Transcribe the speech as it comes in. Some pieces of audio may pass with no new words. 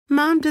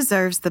Mom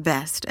deserves the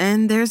best,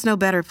 and there's no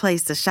better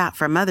place to shop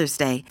for Mother's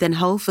Day than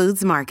Whole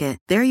Foods Market.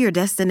 They're your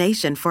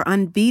destination for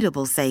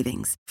unbeatable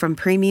savings, from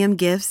premium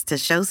gifts to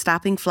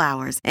show-stopping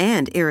flowers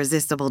and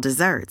irresistible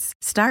desserts.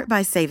 Start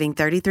by saving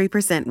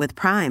 33% with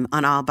Prime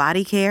on all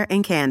body care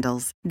and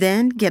candles.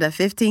 Then get a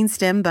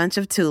 15-stem bunch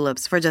of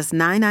tulips for just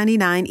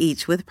 $9.99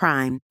 each with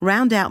Prime.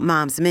 Round out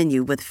Mom's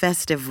menu with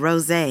festive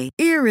rosé,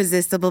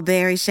 irresistible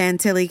berry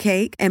chantilly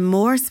cake, and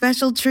more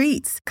special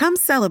treats. Come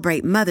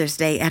celebrate Mother's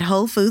Day at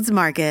Whole Foods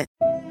Market.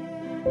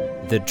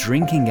 The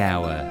Drinking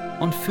Hour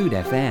on Food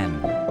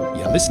FM.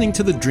 You're listening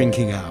to The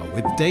Drinking Hour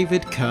with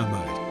David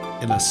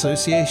Kermode in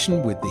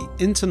association with the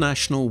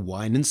International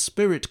Wine and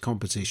Spirit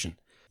Competition,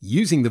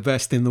 using the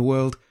best in the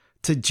world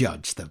to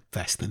judge the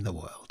best in the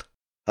world.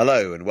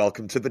 Hello and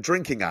welcome to The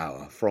Drinking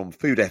Hour from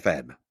Food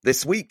FM.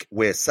 This week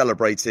we're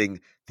celebrating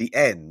the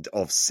end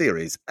of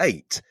Series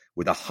 8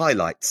 with a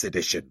highlights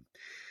edition.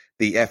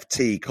 The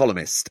FT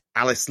columnist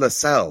Alice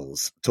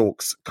Lascelles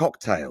talks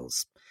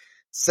cocktails.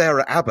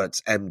 Sarah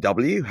Abbott,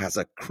 MW, has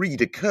a cri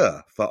de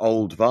coeur for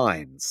old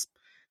vines.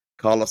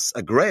 Carlos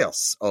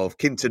Agreos of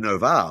Quinta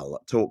Noval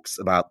talks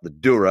about the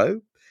Douro.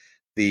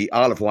 The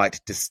Isle of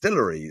Wight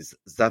Distilleries'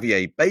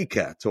 Xavier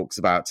Baker talks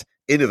about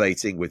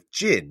innovating with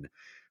gin.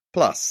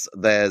 Plus,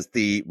 there's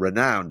the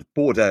renowned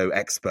Bordeaux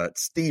expert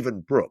Stephen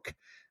Brooke.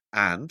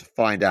 And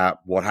find out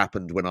what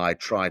happened when I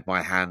tried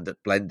my hand at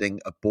blending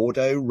a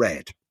Bordeaux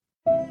red.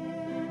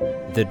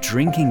 The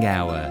Drinking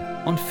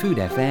Hour on Food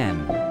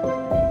FM.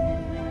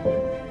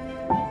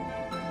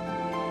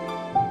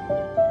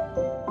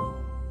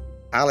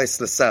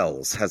 Alice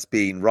Lascelles has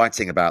been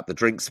writing about the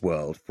drinks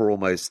world for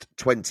almost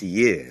 20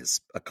 years.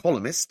 A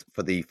columnist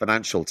for the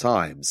Financial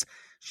Times,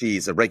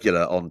 she's a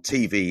regular on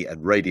TV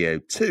and radio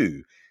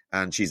too,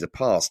 and she's a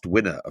past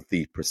winner of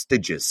the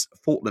prestigious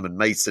Fortnum &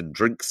 Mason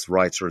Drinks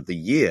Writer of the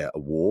Year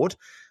award,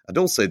 and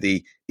also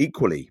the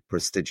equally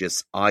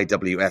prestigious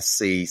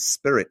IWSC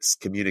Spirits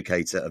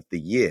Communicator of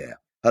the Year.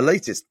 Her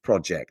latest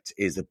project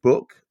is a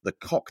book, The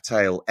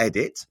Cocktail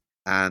Edit,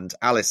 and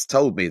Alice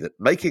told me that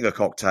making a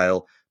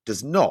cocktail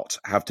does not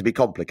have to be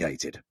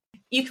complicated.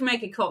 You can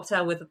make a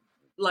cocktail with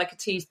like a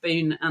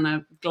teaspoon and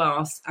a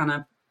glass and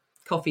a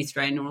coffee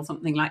strainer or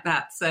something like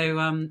that.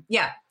 So,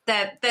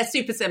 they're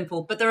super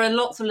simple, but there are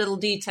lots of little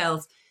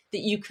details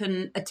that you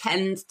can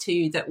attend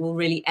to that will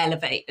really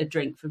elevate a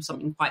drink from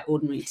something quite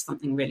ordinary to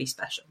something really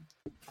special.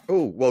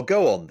 Oh, well,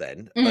 go on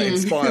then.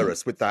 Inspire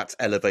us with that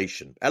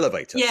elevation.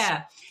 Elevate us.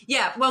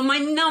 Yeah. Well, my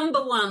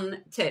number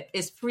one tip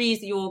is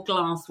freeze your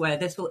glassware.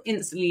 This will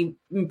instantly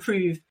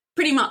improve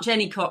pretty much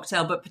any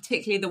cocktail, but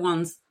particularly the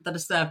ones that are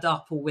served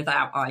up or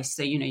without ice.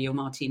 So, your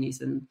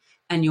martinis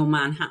and your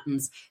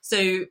Manhattans.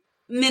 So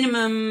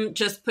minimum,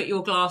 just put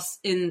your glass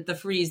in the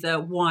freezer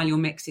while you're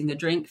mixing the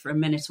drink for a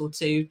minute or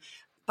two.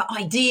 But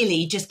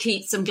ideally, just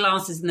keep some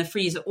glasses in the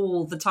freezer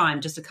all the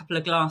time, just a couple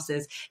of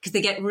glasses, because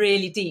they get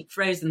really deep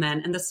frozen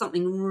then. And there's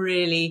something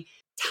really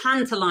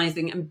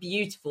tantalizing and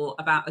beautiful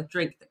about a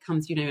drink that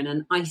comes, in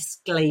an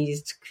ice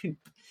glazed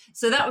coupe.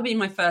 So that would be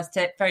my first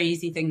tip. Very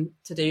easy thing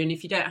to do. And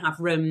if you don't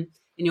have room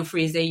in your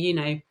freezer,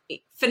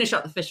 finish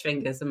up the fish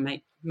fingers and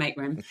make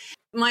room.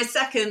 My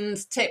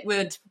second tip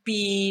would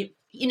be,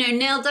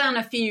 nail down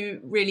a few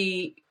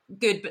really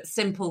good but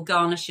simple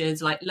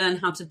garnishes, like learn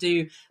how to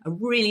do a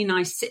really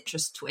nice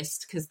citrus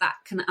twist, because that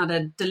can add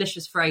a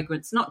delicious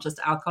fragrance, not just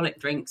to alcoholic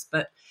drinks,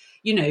 but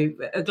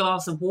a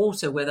glass of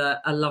water with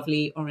a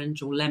lovely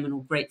orange or lemon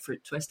or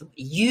grapefruit twist or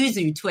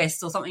yuzu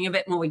twist or something a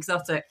bit more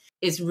exotic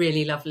is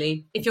really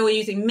lovely. If you're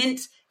using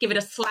mint, give it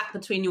a slap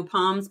between your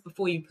palms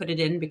before you put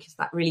it in, because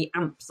that really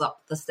amps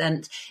up the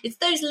scent. It's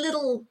those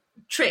little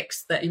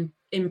tricks that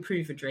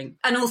improve a drink.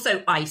 And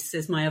also ice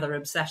is my other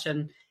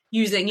obsession.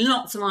 Using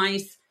lots of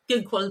ice,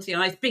 good quality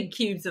ice, big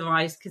cubes of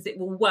ice, because it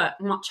will work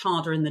much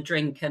harder in the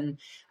drink and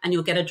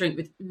you'll get a drink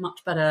with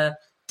much better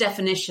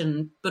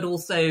definition, but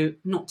also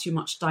not too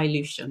much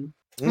dilution.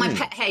 My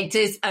pet hate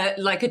is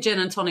like a gin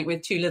and tonic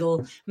with two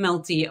little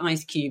melty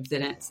ice cubes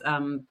in it.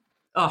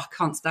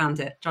 Can't stand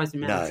it. Drives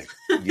me mad.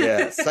 No.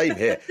 Yeah, same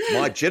here.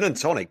 My gin and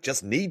tonic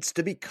just needs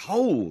to be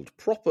cold,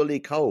 properly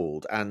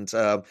cold. And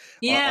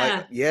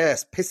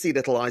yes, pissy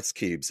little ice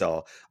cubes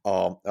are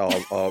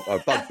a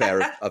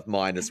bugbear of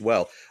mine as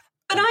well.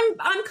 But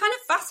I'm kind of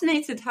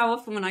fascinated how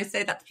often when I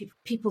say that to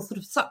people sort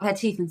of suck their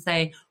teeth and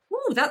say,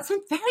 "Oh, that's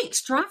very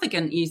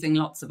extravagant using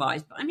lots of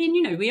ice." But I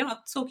mean, we are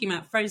talking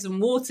about frozen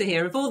water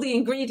here. Of all the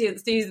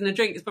ingredients to use in a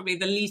drink, it's probably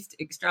the least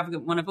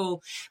extravagant one of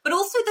all. But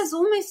also there's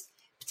almost,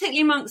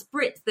 particularly amongst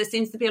Brits, there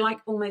seems to be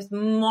almost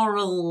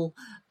moral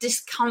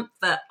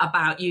discomfort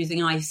about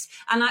using ice.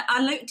 And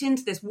I looked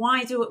into this.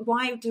 Why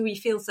do we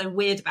feel so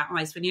weird about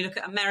ice? When you look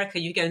at America,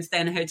 you go and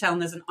stay in a hotel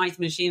and there's an ice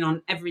machine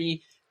on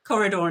every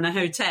corridor in a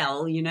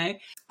hotel,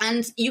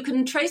 and you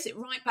can trace it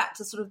right back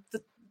to sort of the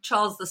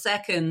Charles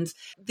II.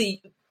 The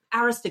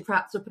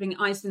aristocrats were putting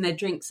ice in their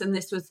drinks, and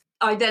this was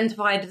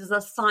identified as a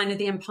sign of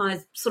the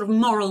empire's sort of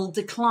moral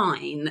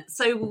decline.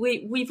 So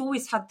we've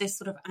always had this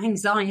sort of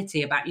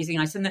anxiety about using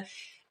ice, and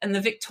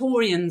the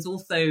Victorians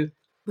also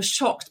were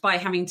shocked by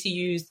having to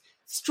use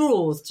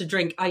straws to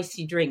drink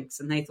icy drinks,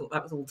 and they thought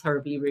that was all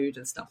terribly rude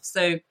and stuff.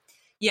 So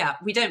yeah,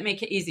 we don't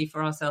make it easy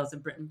for ourselves in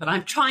Britain, but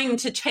I'm trying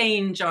to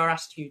change our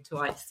attitude to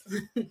ice.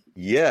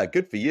 Yeah,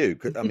 good for you.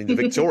 I mean, the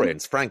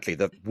Victorians, frankly,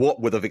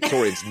 what were the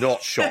Victorians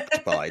not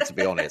shocked by, to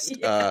be honest?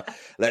 Yeah.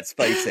 Let's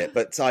face it.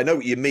 But I know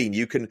what you mean.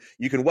 You can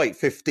wait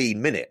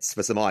 15 minutes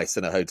for some ice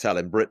in a hotel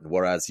in Britain,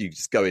 whereas you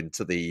just go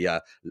into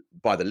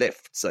by the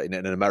lift in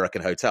an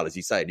American hotel, as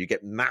you say, and you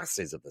get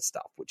masses of the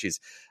stuff, which is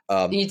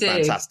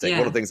fantastic. Yeah.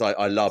 One of the things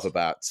I love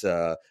about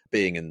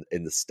being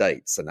in the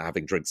States and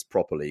having drinks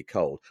properly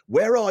cold.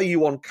 Where are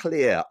you on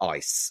clear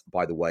ice,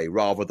 by the way,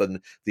 rather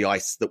than the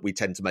ice that we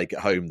tend to make at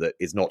home that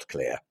is not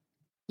clear?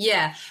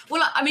 Yeah.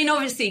 Well, I mean,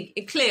 obviously,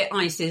 clear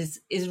ice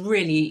is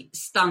really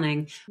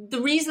stunning.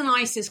 The reason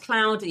ice is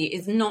cloudy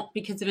is not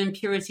because of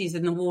impurities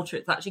in the water.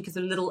 It's actually because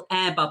of little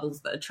air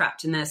bubbles that are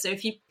trapped in there. So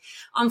if you,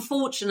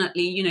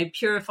 unfortunately,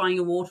 purifying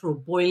your water or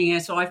boiling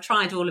it, so I've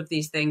tried all of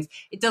these things,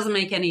 it doesn't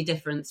make any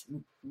difference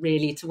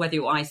really to whether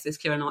your ice is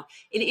clear or not.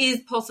 It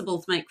is possible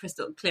to make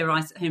crystal clear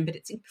ice at home, but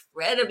it's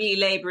incredibly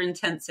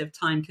labour-intensive,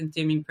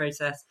 time-consuming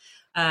process.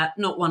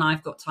 Not one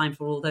I've got time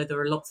for, although there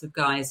are lots of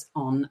guys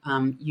on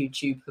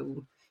YouTube who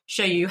will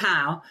show you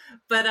how.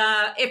 But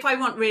if I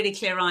want really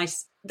clear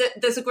ice,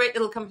 there's a great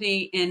little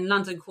company in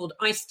London called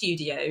Ice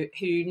Studio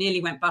who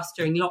nearly went bust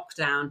during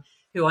lockdown,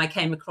 who I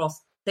came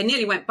across. They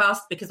nearly went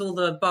bust because all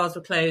the bars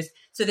were closed.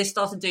 So they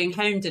started doing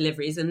home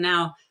deliveries, and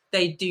now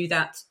they do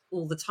that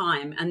all the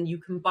time. And you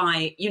can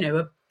buy,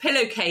 a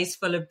pillowcase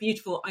full of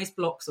beautiful ice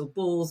blocks or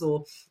balls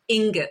or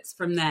ingots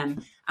from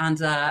them. And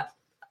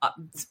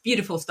it's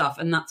beautiful stuff.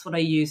 And that's what I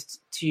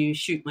used to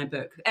shoot my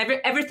book.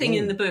 Everything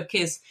in the book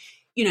is,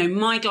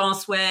 my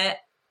glassware.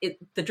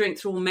 The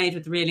drinks are all made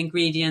with real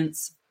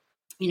ingredients.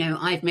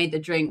 I've made the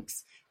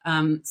drinks.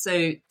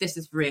 So this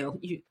is real.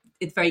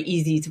 It's very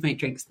easy to make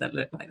drinks that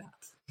look like that.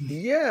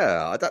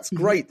 Yeah, that's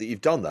great that you've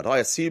done that. I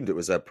assumed it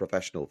was a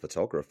professional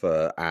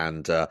photographer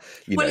and,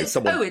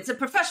 someone... it's a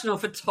professional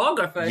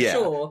photographer, yeah,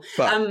 sure.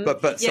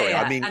 But sorry,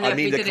 I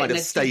mean the kind of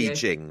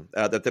staging,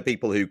 the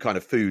people who kind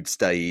of food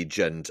stage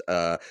and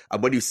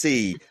when you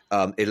see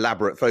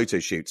elaborate photo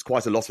shoots,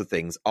 quite a lot of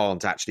things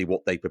aren't actually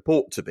what they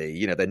purport to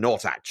be. They're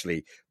not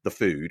actually the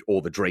food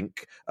or the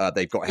drink.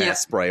 They've got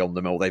hairspray on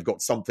them, or they've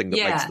got something that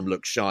makes them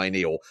look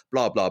shiny, or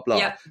blah, blah, blah.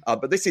 Yeah.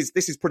 But this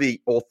is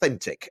pretty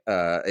authentic,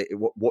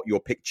 what you're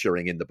picturing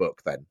in the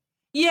book then.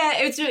 Yeah,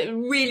 it's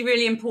really,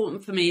 really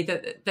important for me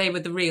that they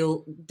were the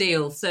real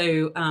deal.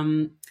 So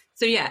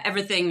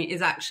everything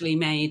is actually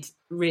made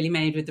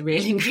with the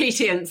real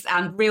ingredients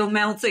and real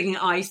melting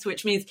ice,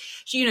 which means,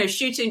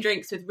 shooting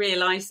drinks with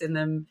real ice in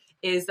them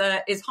is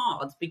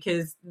hard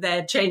because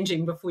they're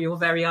changing before your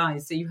very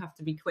eyes. So you have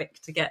to be quick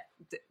to get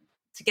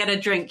a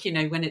drink,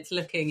 when it's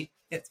looking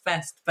its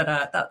best.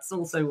 But that's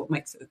also what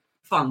makes it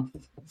fun.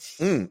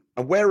 And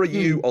where are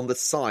you on the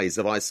size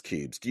of ice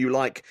cubes? Do you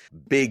like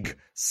big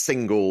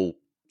single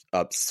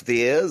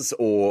spheres,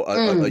 or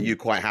are you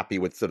quite happy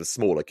with sort of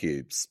smaller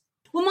cubes?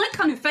 Well, my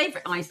kind of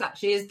favourite ice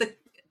actually is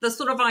the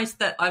sort of ice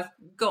that I've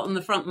got on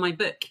the front of my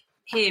book.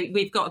 Here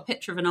we've got a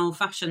picture of an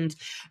old-fashioned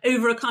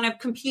over a kind of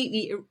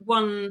completely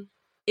one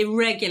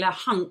irregular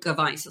hunk of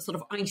ice, a sort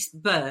of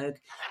iceberg.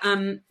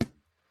 And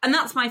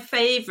that's my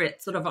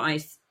favourite sort of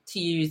ice to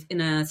use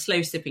in a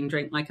slow sipping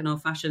drink like an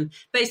old-fashioned.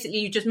 Basically,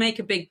 you just make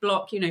a big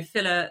block,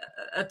 fill a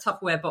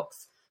Tupperware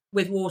box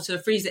with water,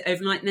 freeze it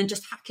overnight, and then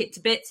just hack it to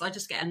bits. I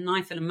just get a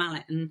knife and a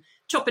mallet and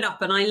chop it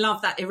up. And I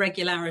love that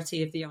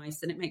irregularity of the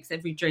ice, and it makes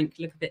every drink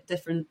look a bit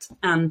different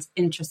and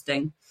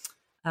interesting.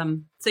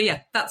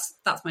 That's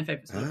my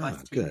favourite sort of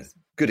ice.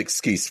 Good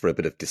excuse for a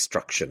bit of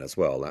destruction as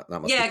well. That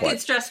must be quite good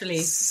stress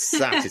relief.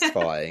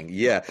 Satisfying.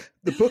 Yeah.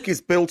 The book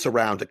is built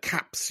around a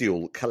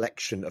capsule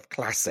collection of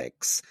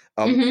classics.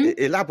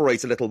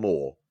 Elaborate a little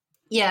more.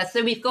 Yeah,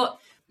 so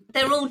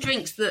they're all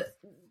drinks that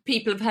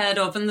people have heard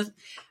of, and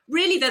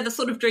they're the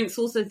sort of drinks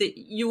also that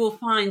you will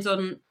find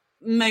on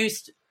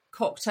most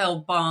cocktail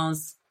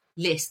bars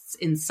lists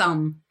in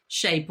some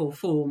shape or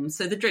form.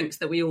 So the drinks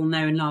that we all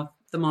know and love,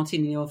 the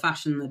martini, the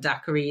old-fashioned, the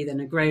daiquiri, the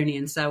Negroni,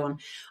 and so on.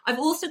 I've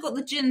also got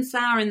the gin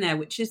sour in there,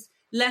 which is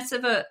less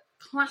of a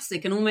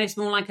classic and almost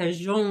more like a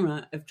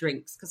genre of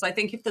drinks, because I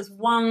think if there's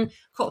one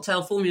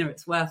cocktail formula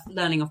it's worth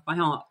learning off by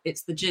heart,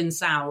 it's the gin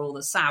sour, or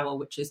the sour,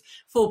 which is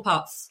 4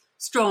 parts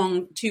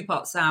strong, 2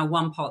 parts sour,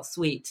 1 part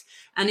sweet.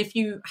 And if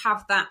you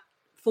have that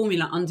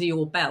formula under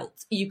your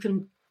belt, you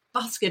can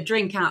busk a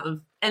drink out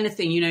of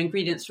anything,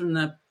 ingredients from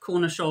the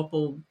corner shop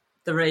or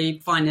the very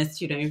finest,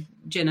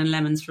 gin and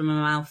lemons from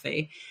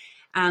Amalfi.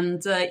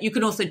 And you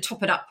can also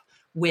top it up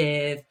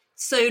with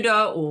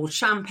soda or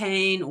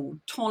champagne or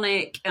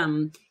tonic.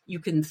 You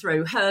can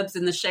throw herbs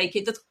in the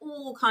shaker. There's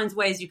all kinds of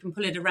ways you can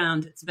pull it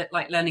around. It's a bit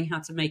like learning how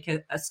to make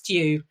a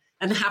stew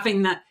and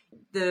having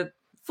the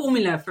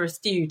formula for a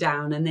stew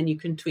down, and then you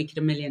can tweak it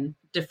a million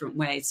different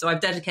ways. So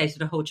I've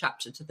dedicated a whole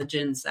chapter to the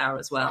gin sour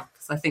as well,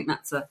 because I think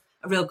that's a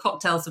real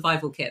cocktail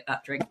survival kit,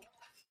 that drink.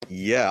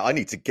 Yeah, I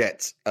need to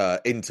get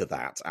into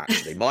that,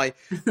 actually. My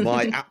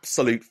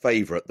absolute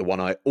favourite, the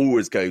one I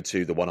always go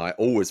to, the one I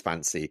always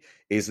fancy,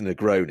 is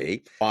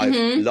Negroni. I've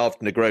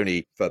loved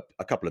Negroni for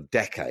a couple of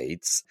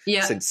decades,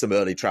 since some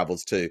early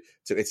travels to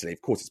Italy.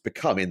 Of course, it's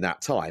become, in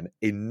that time,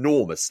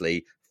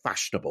 enormously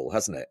fashionable,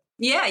 hasn't it?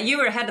 Yeah, you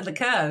were ahead of the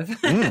curve.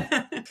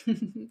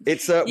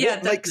 It's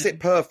what makes it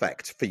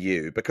perfect for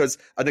you? Because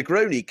a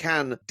Negroni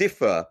can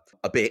differ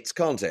a bit,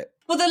 can't it?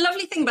 Well, the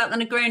lovely thing about the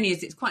Negroni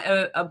is it's quite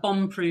a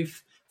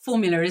bomb-proof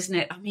formula, isn't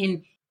it? I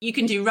mean, you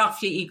can do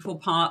roughly equal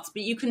parts,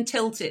 but you can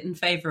tilt it in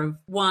favour of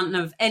one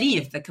of any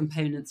of the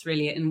components,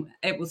 really, and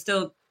it will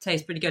still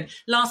taste pretty good.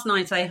 Last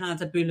night I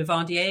had a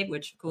Boulevardier,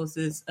 which, of course,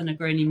 is a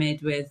Negroni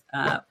made with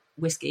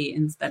whiskey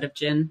instead of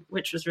gin,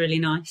 which was really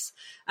nice.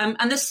 And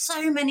there's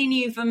so many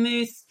new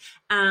vermouth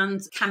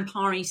and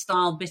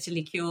Campari-style bitter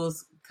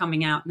liqueurs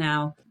coming out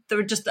now. There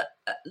are just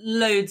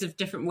loads of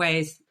different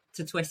ways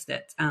to twist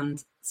it,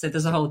 and so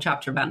there's a whole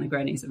chapter about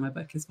Negronis in my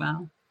book as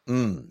well.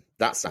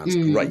 That sounds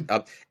great.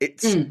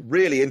 It's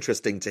really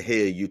interesting to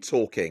hear you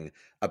talking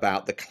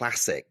about the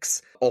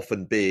classics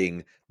often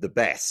being the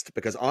best,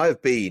 because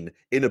I've been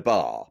in a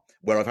bar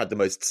where I've had the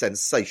most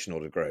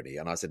sensational Negroni,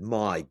 and I said,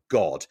 my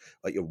God,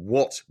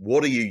 what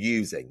are you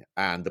using?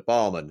 And the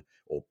barman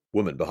or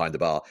woman behind the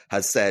bar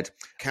has said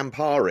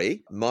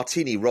Campari,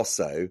 Martini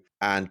Rosso,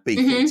 and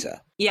Beefeater.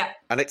 Yeah.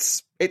 And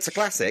it's a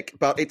classic,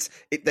 but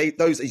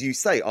those, as you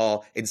say,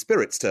 are, in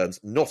spirits terms,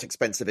 not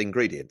expensive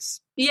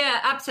ingredients. Yeah,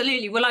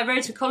 absolutely. Well, I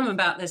wrote a column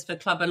about this for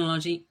Club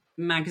Enology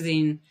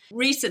magazine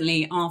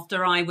recently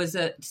after I was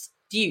at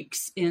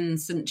Duke's in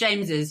St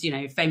James's,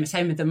 famous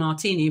home of the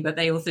martini, but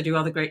they also do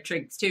other great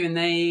drinks too.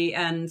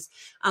 And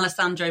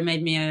Alessandro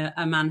made me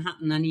a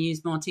Manhattan, and he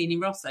used Martini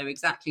Rosso,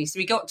 exactly. So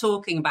we got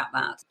talking about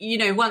that.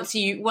 Once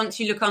you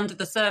look under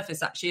the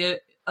surface, actually,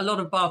 a lot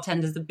of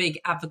bartenders are big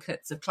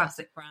advocates of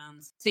classic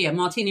brands. So yeah,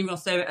 Martini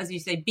Rosso, as you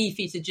say,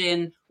 Beefeater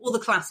gin, all the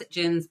classic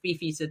gins,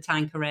 Beefeater,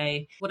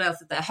 Tanqueray. What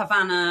else is there?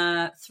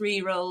 Havana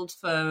 3-year-old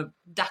for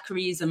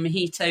daiquiris and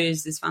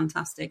mojitos is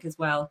fantastic as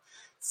well.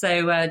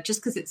 So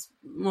just because it's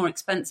more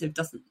expensive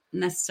doesn't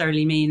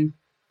necessarily mean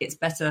it's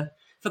better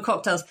for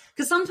cocktails.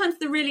 Because sometimes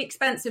the really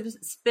expensive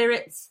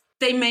spirits,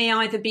 they may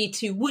either be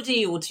too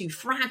woody or too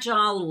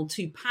fragile or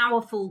too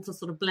powerful to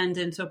sort of blend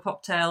into a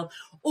cocktail,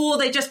 or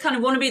they just kind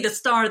of want to be the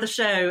star of the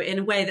show in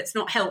a way that's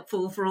not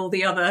helpful for all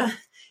the other,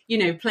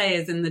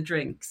 players in the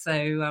drink.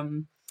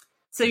 So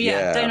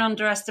don't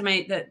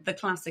underestimate the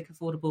classic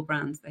affordable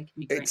brands. They can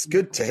be great. It's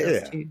good to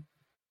hear. Too.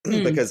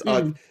 Because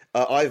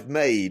I've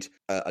made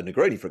a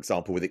Negroni, for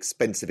example, with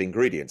expensive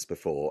ingredients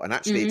before, and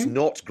actually it's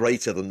not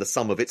greater than the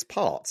sum of its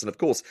parts. And of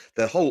course,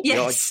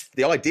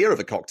 the idea of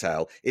a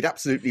cocktail, it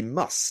absolutely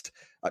must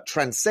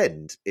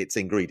transcend its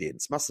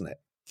ingredients, mustn't it?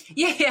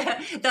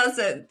 Yeah,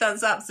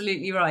 that's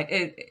absolutely right.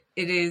 It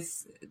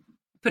is.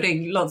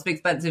 Putting lots of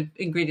expensive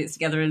ingredients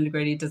together in a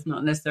Negroni does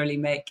not necessarily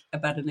make a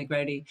better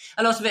Negroni.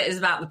 A lot of it is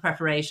about the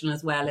preparation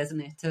as well,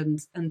 isn't it?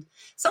 And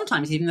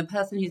sometimes even the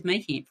person who's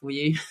making it for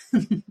you.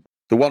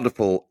 The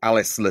wonderful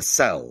Alice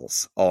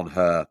Lascelles on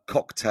her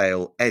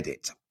cocktail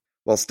edit.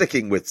 While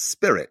sticking with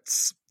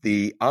spirits,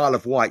 the Isle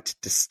of Wight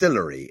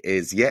distillery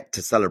is yet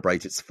to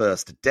celebrate its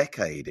first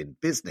decade in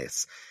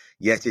business,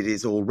 yet it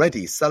is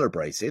already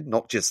celebrated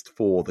not just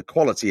for the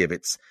quality of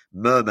its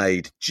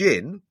Mermaid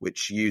gin,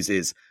 which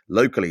uses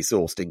locally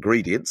sourced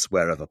ingredients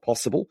wherever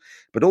possible,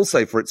 but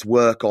also for its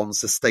work on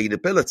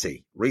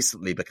sustainability,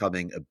 recently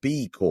becoming a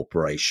B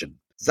Corporation.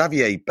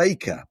 Xavier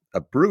Baker, a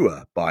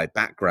brewer by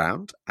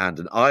background and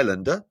an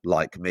islander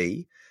like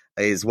me,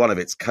 is one of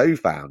its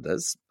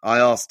co-founders. I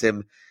asked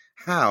him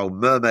how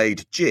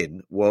Mermaid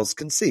Gin was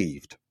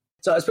conceived.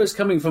 So I suppose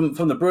coming from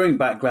the brewing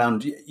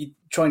background, you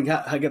try and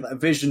get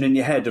that vision in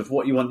your head of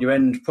what you want your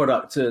end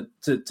product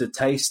to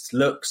taste,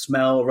 look,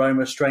 smell,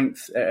 aroma,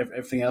 strength,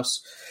 everything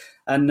else.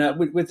 And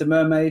with the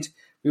Mermaid,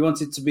 we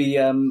wanted to be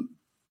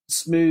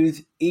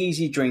smooth,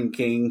 easy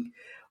drinking,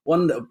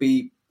 one that would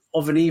be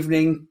of an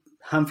evening,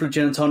 handful of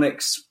gin and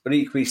tonics, but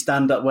equally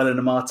stand up well in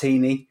a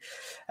martini.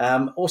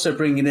 Also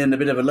bringing in a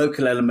bit of a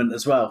local element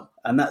as well.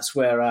 And that's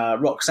where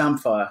Rock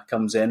Samphire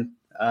comes in,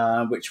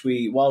 which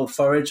we wild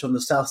forage on the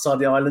south side of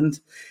the island,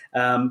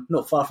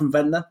 not far from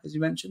Ventnor, as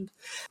you mentioned.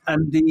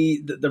 And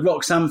the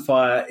Rock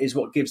Samphire is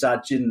what gives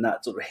our gin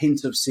that sort of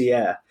hint of sea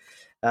air.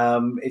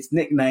 Its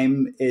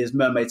nickname is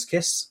Mermaid's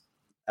Kiss,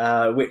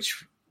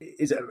 which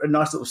is a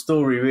nice little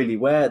story, really,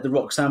 where the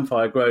Rock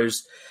Samphire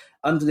grows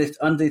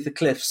underneath the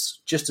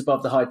cliffs just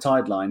above the high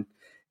tide line.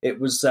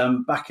 It was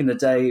back in the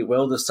day where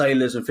all the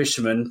sailors and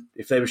fishermen,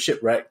 if they were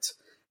shipwrecked,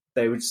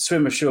 they would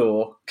swim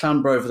ashore,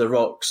 clamber over the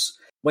rocks,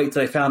 wait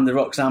till they found the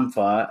Rock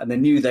Samphire, and they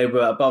knew they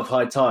were above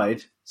high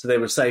tide, so they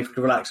were safe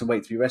to relax and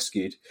wait to be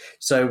rescued.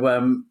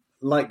 So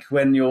like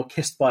when you're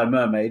kissed by a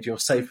mermaid, you're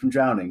safe from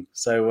drowning.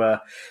 So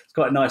it's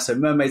quite nice. So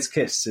Mermaid's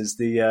Kiss is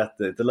the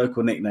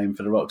local nickname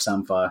for the Rock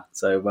Samphire.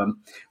 So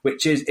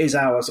which is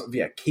our sort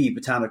of key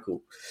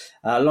botanical,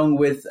 along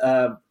with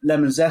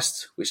lemon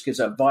zest, which gives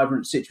that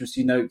vibrant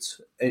citrusy note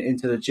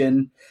into the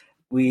gin.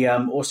 We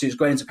also use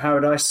Grains of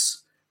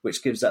Paradise,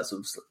 which gives that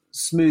sort of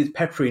smooth,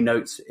 peppery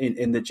note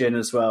in the gin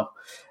as well.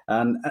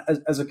 And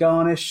as a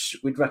garnish,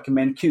 we'd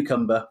recommend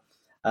cucumber.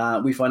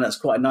 We find that's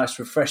quite a nice,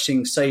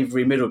 refreshing,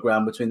 savoury middle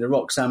ground between the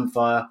rock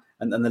samphire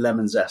and the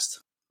lemon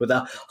zest, with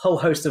a whole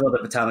host of other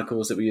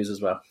botanicals that we use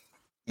as well.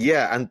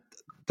 Yeah, and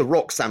the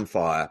rock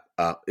samphire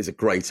is a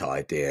great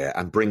idea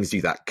and brings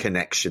you that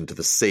connection to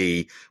the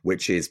sea,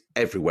 which is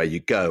everywhere you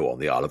go on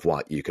the Isle of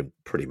Wight. You can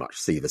pretty much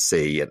see the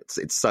sea, and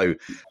it's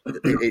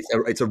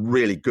a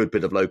really good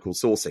bit of local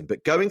sourcing.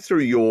 But going through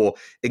your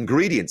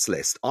ingredients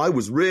list, I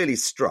was really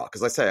struck.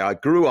 As I say, I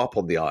grew up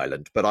on the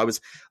island, but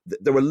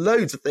there were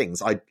loads of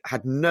things I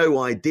had no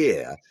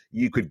idea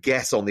you could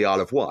get on the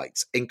Isle of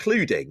Wight,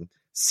 including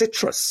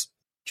citrus.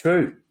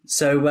 True.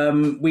 So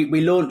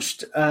we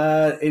launched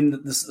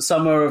in the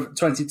summer of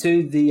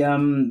 22 the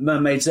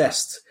Mermaid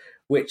Zest,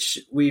 which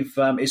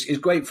is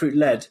grapefruit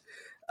led.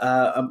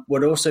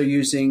 We're also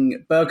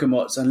using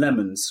bergamots and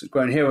lemons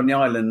grown here on the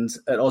island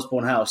at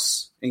Osborne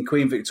House in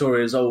Queen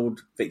Victoria's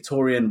old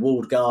Victorian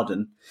walled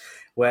garden,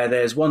 where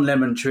there's one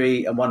lemon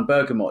tree and one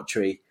bergamot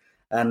tree.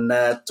 And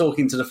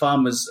talking to the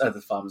gardeners,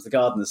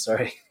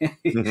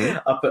 Mm-hmm.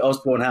 up at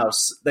Osborne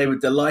House, they were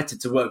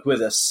delighted to work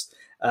with us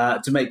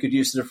to make good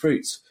use of the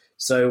fruits.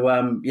 So,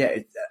 and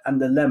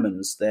the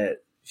lemons, they're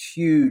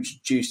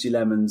huge, juicy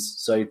lemons.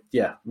 So,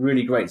 yeah,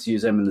 really great to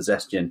use them in the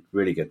zest gin.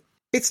 Really good.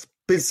 It's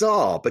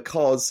bizarre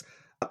because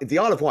the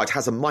Isle of Wight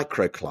has a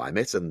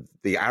microclimate, and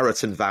the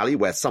Arraton Valley,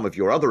 where some of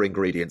your other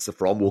ingredients are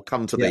from, we'll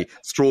come to the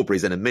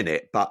strawberries in a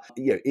minute, but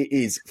it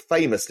is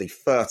famously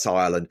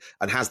fertile and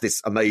has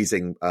this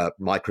amazing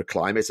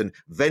microclimate. And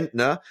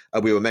Ventnor,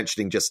 we were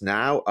mentioning just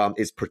now,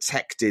 is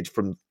protected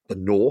from the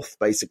north,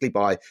 basically,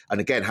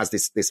 and again has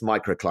this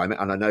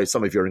microclimate. And I know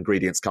some of your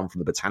ingredients come from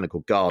the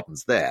botanical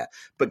gardens there.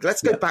 But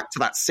let's go back to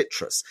that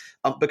citrus,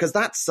 because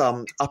that's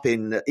up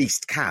in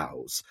East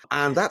Cowes,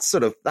 and that's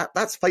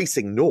that's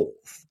facing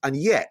north, and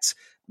yet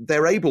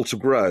they're able to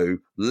grow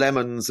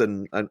lemons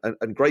and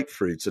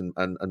grapefruit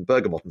and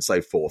bergamot and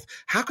so forth.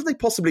 How can they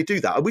possibly do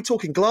that? Are we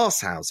talking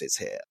glass houses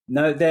here?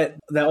 No, they're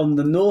on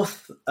the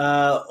north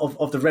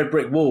of the red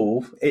brick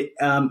wall,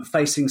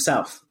 facing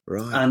south.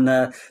 Right. And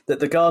that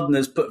the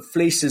gardeners put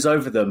fleeces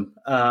over them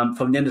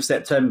from the end of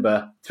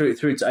September through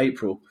to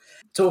April.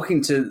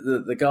 Talking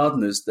to the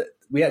gardeners, that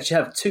we actually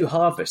have 2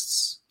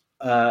 harvests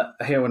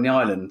here on the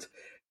island,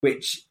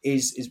 which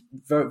is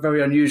very,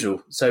 very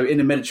unusual. So in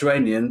the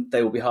Mediterranean,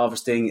 they will be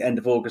harvesting end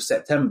of August,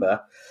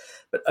 September.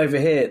 But over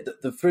here,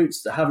 the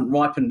fruits that haven't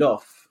ripened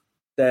off,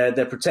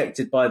 they're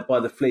protected by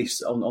the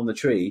fleece on the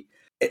tree.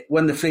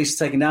 When the fleece is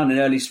taken down in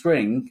early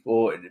spring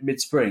or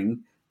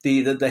mid-spring,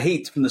 the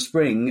heat from the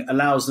spring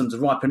allows them to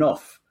ripen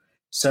off.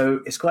 So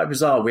it's quite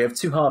bizarre. We have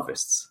 2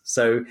 harvests.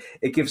 So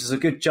it gives us a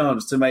good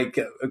chance to make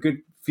a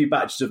good few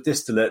batches of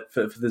distillate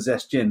for the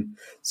zest gin.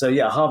 So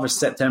yeah, harvest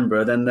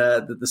September, then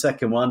the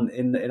second one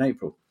in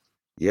April.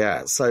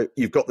 Yeah, so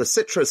you've got the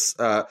citrus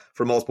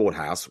from Osborne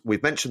House.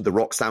 We've mentioned the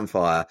rock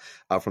samphire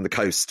from the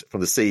coast,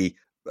 from the sea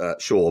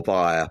shore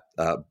by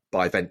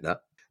Ventnor.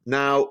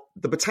 Now,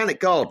 the Botanic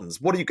Gardens,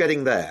 what are you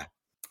getting there?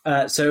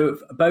 So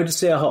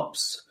Boadicea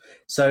hops.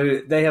 So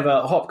they have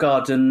a hop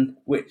garden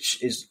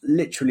which is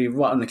literally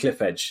right on the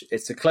cliff edge.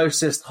 It's the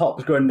closest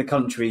hops grown in the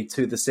country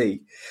to the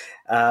sea.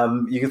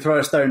 You can throw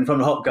a stone from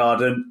the hop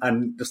garden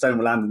and the stone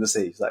will land in the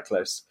sea. It's that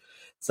close.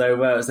 So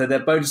they're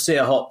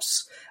Boadicea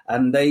hops,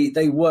 and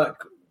they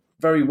work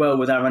very well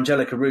with our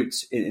Angelica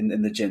roots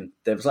in the gin.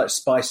 There's like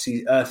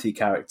spicy, earthy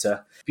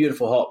character,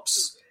 beautiful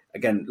hops.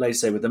 Again, like I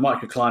say, with the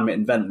microclimate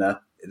in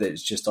Ventnor,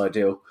 it's just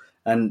ideal.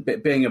 And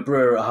being a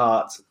brewer at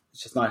heart,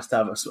 it's just nice to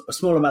have a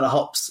small amount of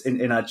hops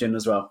in our gin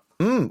as well.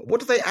 What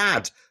do they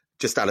add,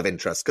 just out of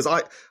interest? Because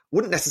I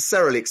wouldn't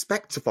necessarily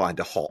expect to find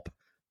a hop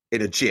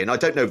in a gin. I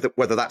don't know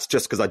whether that's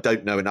just because I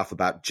don't know enough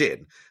about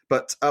gin.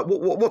 But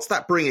what's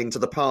that bringing to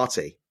the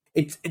party?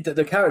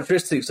 The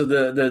characteristics of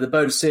the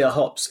Boadicea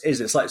hops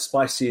is it's like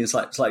spicy and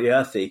slightly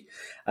earthy.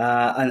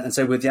 And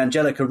so with the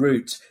Angelica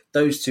root,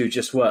 those two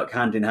just work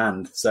hand in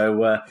hand.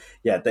 So,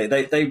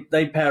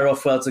 they pair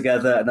off well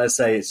together. And I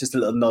say it's just a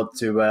little nod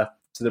to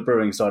the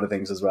brewing side of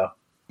things as well.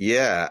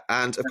 Yeah,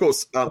 and of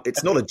course,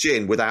 it's not a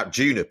gin without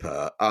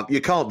juniper. You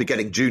can't be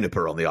getting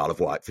juniper on the Isle of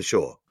Wight for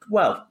sure.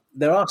 Well,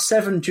 there are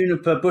 7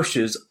 juniper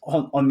bushes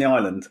on the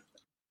island.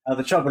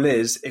 The trouble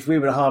is, if we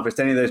were to harvest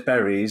any of those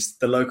berries,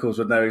 the locals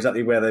would know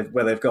exactly where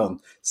they've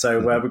gone. So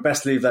we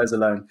best leave those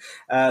alone.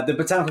 The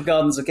botanical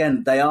gardens,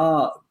 again, they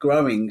are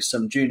growing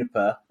some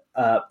juniper,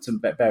 some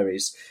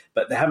berries,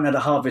 but they haven't had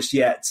a harvest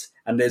yet,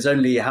 and there's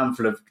only a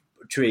handful of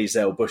trees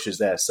there or bushes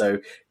there. So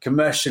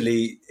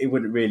commercially, it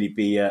wouldn't really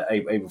be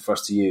able for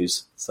us to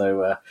use.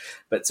 So,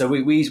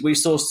 we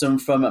sourced them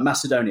from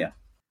Macedonia.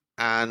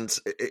 And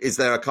is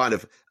there a kind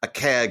of a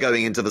care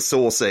going into the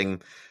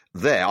sourcing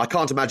there? I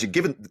can't imagine,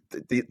 given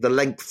the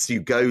lengths you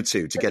go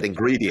to get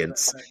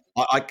ingredients,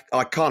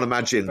 I can't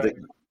imagine that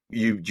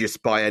you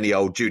just buy any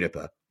old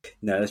juniper.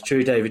 No, that's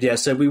true, David. Yeah,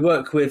 so we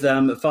work with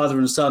a father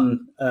and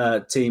son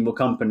team or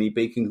company,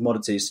 Beacon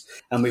Commodities,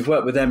 and we've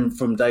worked with them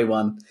from day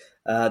one.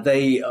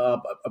 They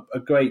are a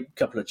great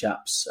couple of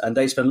chaps, and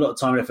they spend a lot of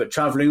time and effort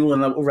travelling all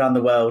around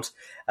the world,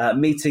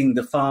 meeting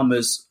the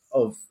farmers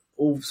of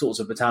all sorts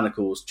of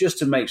botanicals, just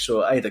to make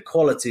sure, the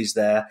quality's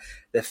there,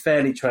 they're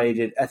fairly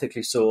traded,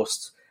 ethically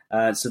sourced.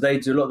 So they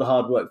do a lot of the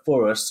hard work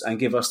for us and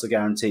give us the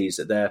guarantees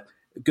that they're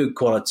good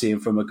quality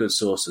and from a good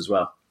source as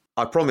well.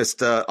 I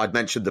promised I'd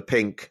mention the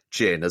pink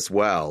gin as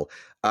well.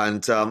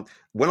 And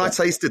when I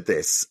tasted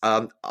this,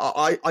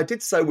 I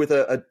did so with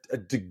a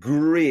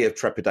degree of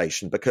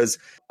trepidation, because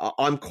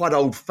I'm quite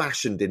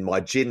old-fashioned in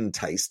my gin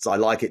tastes. I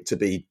like it to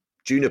be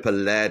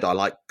juniper-led. I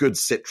like good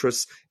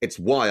citrus. It's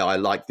why I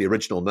like the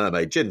original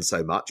Mermaid gin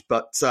so much.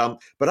 But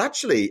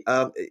actually,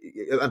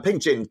 and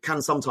pink gin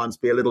can sometimes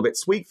be a little bit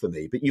sweet for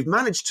me. But you've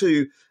managed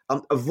to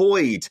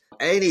avoid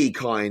any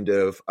kind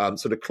of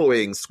sort of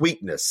cloying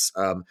sweetness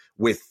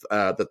with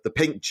the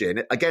pink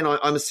gin. Again,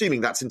 I'm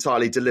assuming that's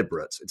entirely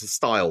deliberate. It's a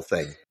style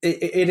thing.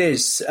 It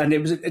is, and it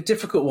was a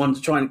difficult one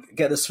to try and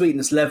get the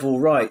sweetness level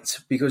right,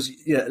 because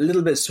a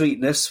little bit of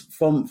sweetness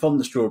from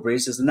the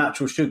strawberries. There's the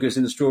natural sugars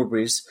in the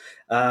strawberries,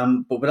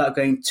 but without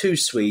going too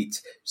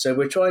sweet. So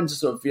we're trying to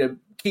sort of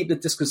keep the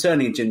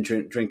disconcerting gin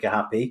drinker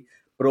happy,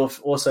 but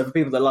also for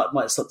people that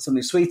might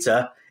something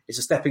sweeter, it's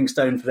a stepping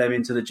stone for them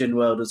into the gin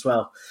world as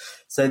well.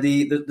 So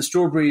the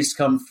strawberries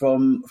come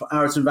from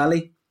Arroton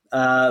Valley,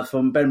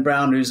 from Ben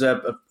Brown, who's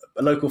a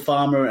local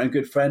farmer and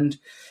good friend,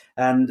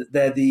 and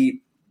they're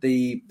the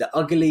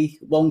ugly,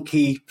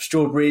 wonky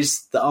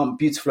strawberries that aren't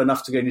beautiful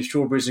enough to go into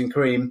strawberries and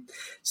cream.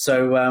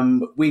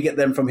 So we get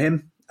them from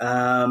him,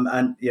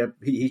 and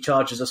he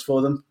charges us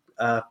for them.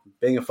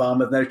 Being a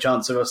farmer, no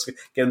chance of us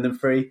getting them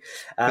free,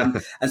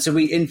 and so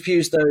we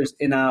infuse those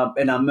in our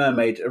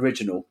Mermaid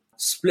original,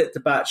 split the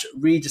batch,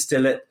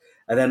 redistill it,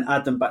 and then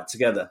add them back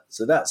together.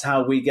 So that's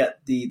how we get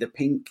the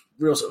pink,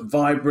 real sort of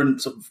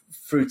vibrant, sort of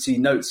fruity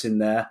notes in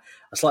there,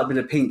 a slight bit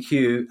of pink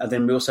hue, and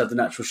then we also have the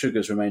natural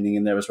sugars remaining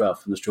in there as well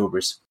from the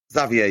strawberries.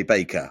 Xavier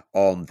Baker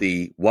on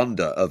the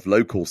wonder of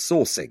local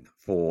sourcing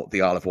for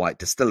the Isle of Wight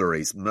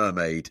Distillery's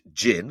Mermaid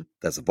gin.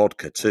 There's a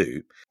vodka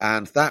too.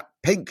 And that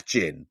pink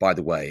gin, by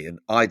the way, an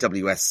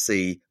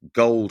IWSC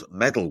gold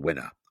medal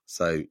winner.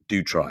 So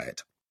do try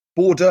it.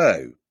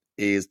 Bordeaux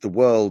is the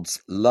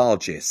world's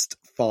largest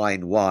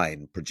fine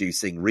wine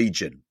producing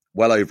region,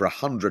 well over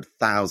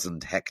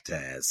 100,000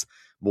 hectares,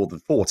 more than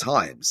 4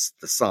 times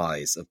the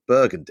size of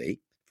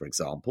Burgundy, for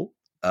example.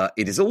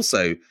 It is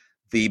also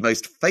the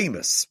most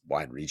famous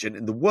wine region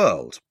in the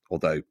world,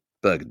 although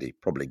Burgundy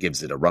probably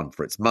gives it a run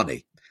for its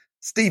money.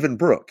 Stephen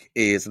Brooke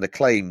is an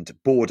acclaimed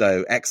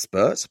Bordeaux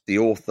expert, the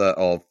author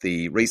of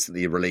the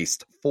recently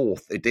released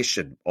 4th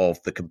edition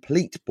of The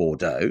Complete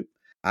Bordeaux,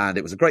 and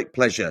it was a great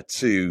pleasure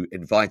to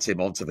invite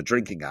him onto the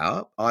Drinking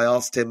Hour. I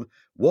asked him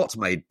what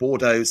made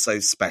Bordeaux so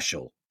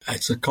special.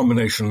 It's a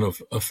combination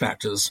of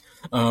factors.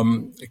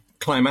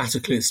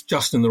 Climatically, it's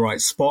just in the right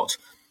spot.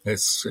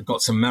 It's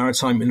got some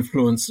maritime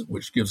influence,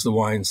 which gives the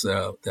wines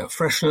their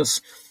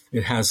freshness.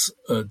 It has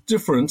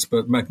different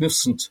but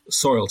magnificent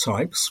soil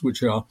types,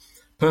 which are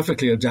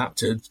perfectly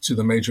adapted to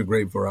the major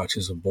grape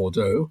varieties of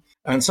Bordeaux.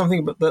 And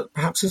something that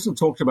perhaps isn't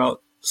talked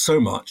about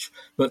so much,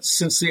 but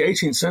since the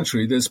 18th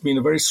century, there's been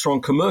a very strong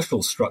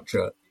commercial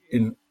structure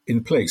in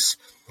place.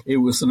 It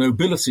was the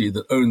nobility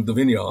that owned the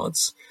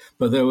vineyards,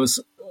 but there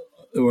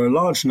were a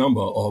large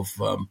number of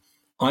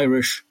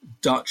Irish,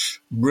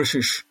 Dutch,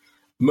 British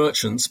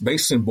merchants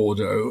based in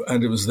Bordeaux,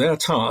 and it was their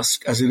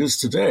task, as it is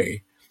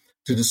today,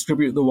 to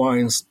distribute the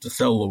wines, to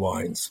sell the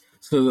wines,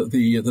 so that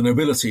the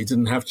nobility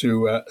didn't have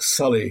to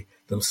sully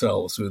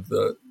themselves with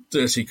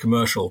dirty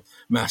commercial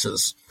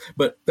matters.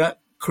 But that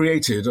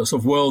created a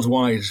sort of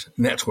worldwide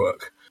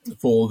network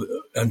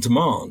and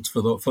demand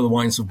for the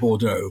wines of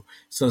Bordeaux.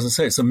 So as I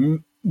say, it's a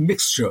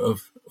mixture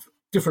of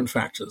different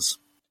factors.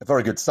 A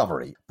very good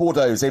summary.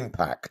 Bordeaux's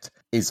impact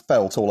is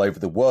felt all over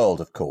the world,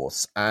 of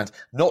course, and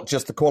not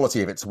just the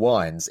quality of its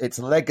wines. Its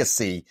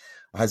legacy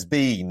has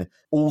been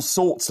all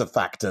sorts of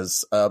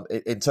factors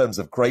in terms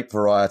of grape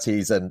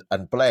varieties and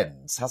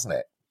blends, hasn't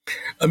it?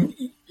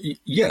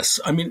 Yes.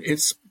 I mean,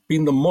 it's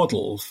been the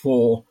model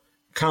for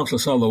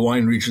countless other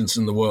wine regions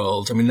in the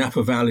world. I mean,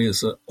 Napa Valley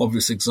is an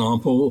obvious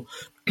example,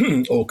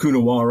 or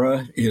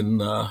Coonawarra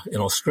in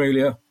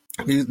Australia.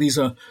 These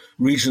are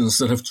regions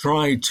that have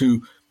tried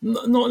to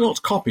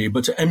not copy,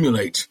 but to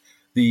emulate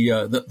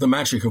the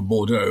magic of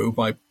Bordeaux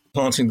by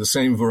planting the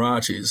same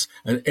varieties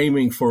and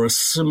aiming for a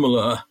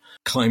similar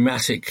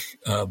climatic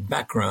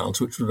background,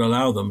 which would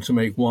allow them to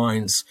make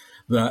wines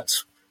that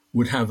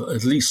would have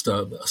at least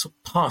a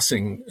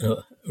passing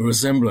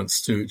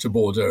resemblance to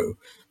Bordeaux.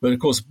 But of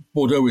course,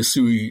 Bordeaux is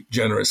sui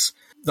generis.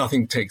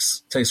 Nothing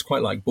tastes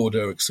quite like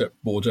Bordeaux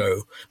except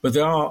Bordeaux. But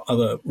there are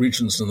other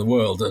regions in the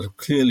world that have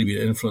clearly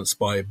been influenced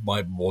by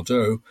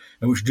Bordeaux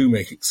and which do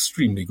make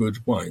extremely good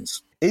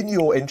wines. In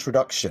your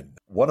introduction,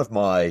 one of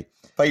my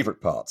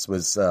favourite parts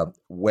was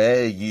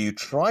where you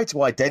try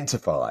to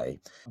identify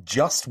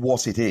just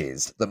what it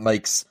is that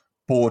makes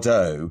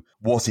Bordeaux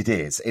what it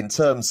is in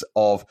terms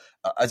of,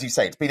 as you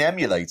say, it's been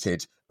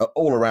emulated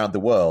all around the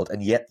world,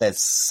 and yet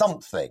there's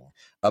something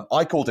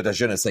I called it a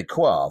je ne sais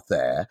quoi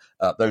there.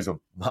 Those are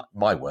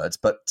my words.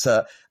 But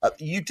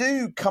you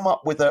do come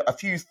up with a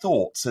few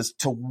thoughts as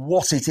to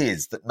what it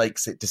is that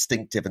makes it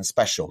distinctive and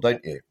special,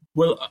 don't you?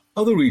 Well,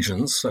 other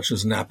regions, such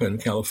as Napa in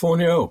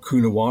California or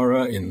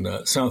Coonawarra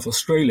in South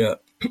Australia,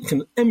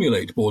 can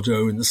emulate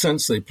Bordeaux in the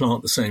sense they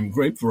plant the same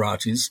grape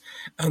varieties,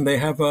 and they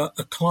have a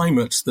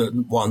climate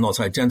that, while not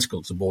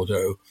identical to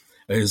Bordeaux,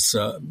 is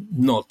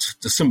not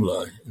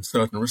dissimilar in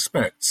certain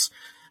respects.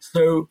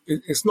 So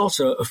it's not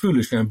a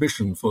foolish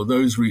ambition for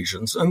those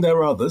regions, and there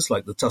are others,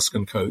 like the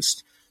Tuscan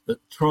coast, that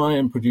try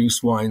and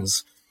produce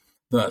wines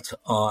that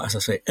are, as I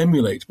say,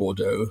 emulate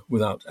Bordeaux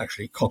without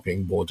actually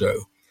copying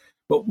Bordeaux.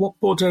 But what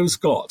Bordeaux's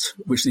got,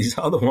 which these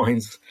other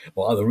wines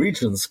or other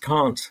regions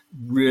can't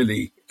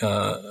really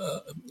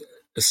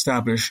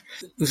establish,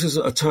 this is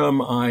a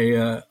term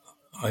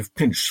I've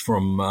pinched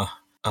from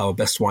our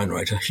best wine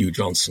writer, Hugh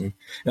Johnson,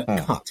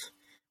 cut,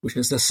 which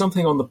is there's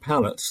something on the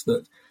palate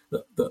that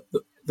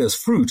there's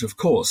fruit, of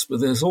course, but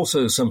there's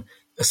also some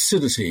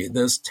acidity,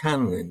 there's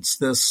tannins,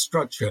 there's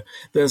structure,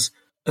 there's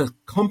a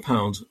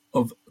compound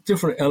of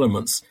different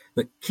elements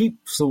that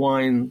keeps the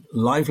wine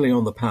lively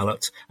on the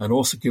palate and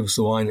also gives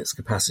the wine its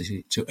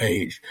capacity to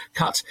age.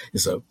 Cut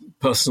is a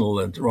personal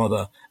and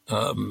rather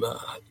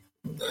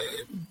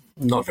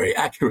not very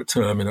accurate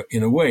term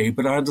in a way,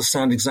 but I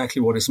understand exactly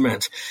what is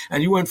meant.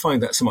 And you won't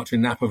find that so much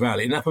in Napa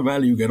Valley. In Napa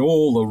Valley, you get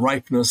all the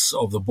ripeness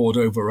of the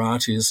Bordeaux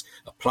varieties,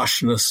 a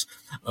plushness,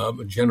 a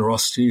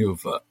generosity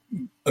of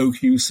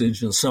oak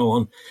usage and so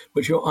on,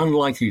 but you're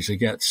unlikely to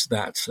get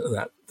that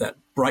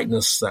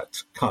brightness,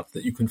 that cut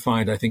that you can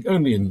find, I think,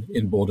 only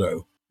in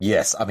Bordeaux.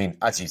 Yes, I mean,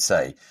 as you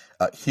say,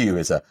 Hugh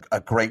is a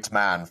great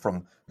man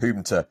from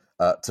whom to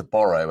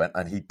borrow,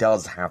 and he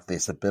does have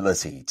this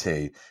ability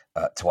to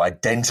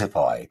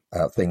identify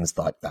things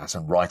like that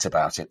and write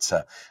about it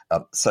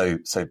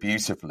so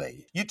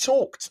beautifully. You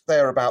talked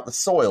there about the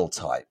soil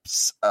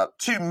types,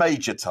 two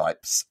major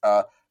types,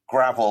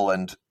 gravel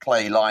and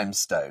clay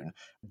limestone.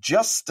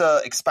 Just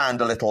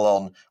expand a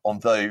little on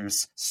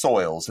those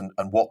soils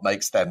and what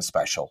makes them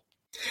special.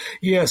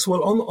 Yes,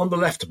 well, on the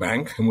left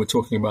bank, and we're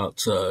talking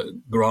about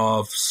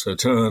Grave,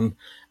 Sauterne,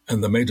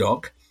 and the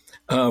Médoc,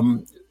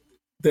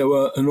 there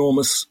were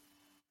enormous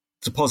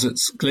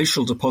deposits,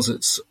 glacial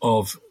deposits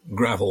of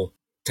gravel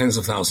tens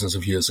of thousands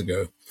of years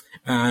ago.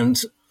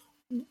 And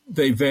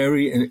they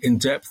vary in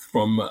depth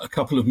from a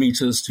couple of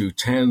meters to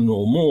 10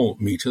 or more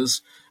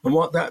meters. And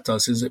what that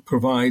does is it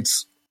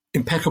provides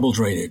impeccable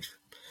drainage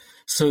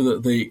so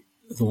that the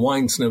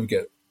vines never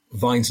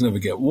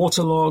get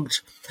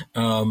waterlogged.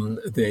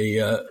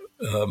 They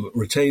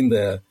retain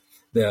their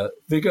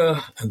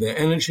vigor and their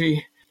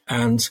energy,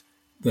 and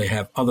they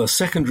have other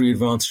secondary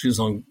advantages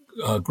on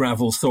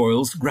gravel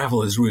soils.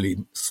 Gravel is really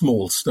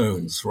small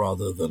stones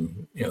rather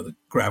than the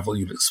gravel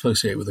you'd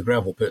associate with a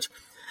gravel pit,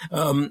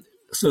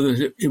 so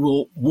that it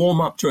will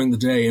warm up during the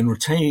day and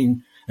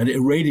retain and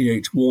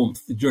irradiate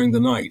warmth during the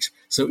night.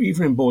 So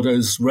even in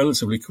Bordeaux's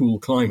relatively cool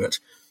climate,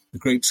 the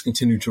grapes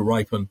continue to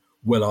ripen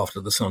well after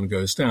the sun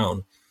goes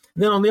down.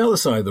 And then on the other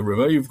side of the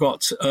river, you've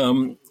got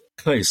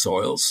clay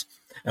soils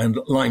and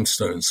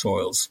limestone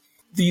soils.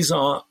 These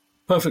are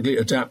perfectly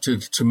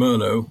adapted to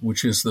Merlot,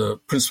 which is the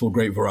principal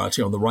grape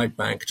variety on the right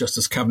bank, just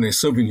as Cabernet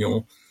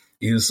Sauvignon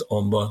is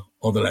on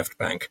the left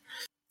bank.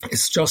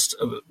 It's just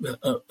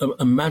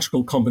a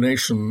magical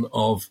combination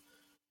of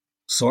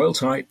soil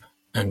type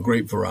and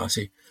grape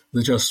variety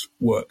that just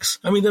works.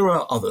 I mean, there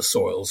are other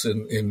soils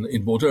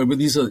in Bordeaux, but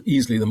these are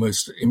easily the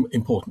most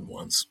important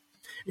ones.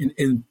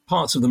 In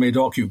parts of the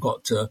Médoc, you've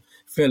got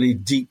fairly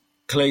deep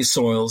clay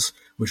soils,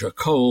 which are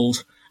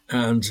cold,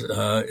 and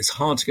it's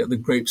hard to get the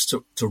grapes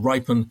to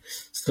ripen.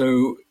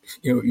 So,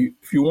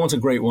 if you want a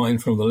great wine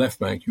from the left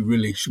bank, you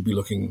really should be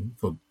looking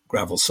for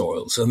gravel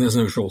soils, and there's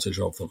no shortage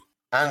of them.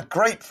 And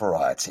grape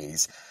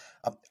varieties,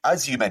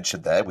 as you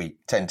mentioned there, we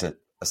tend to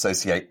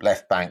associate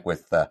left bank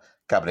with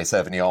Cabernet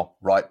Sauvignon,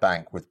 right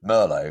bank with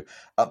Merlot.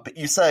 But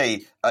you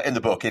say in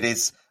the book it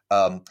is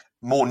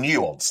more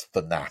nuanced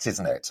than that,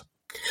 isn't it?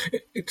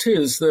 It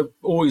is. There have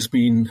always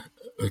been,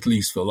 at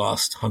least for the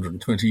last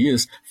 120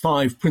 years,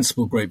 5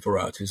 principal grape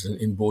varieties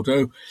in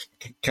Bordeaux: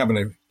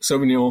 Cabernet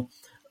Sauvignon,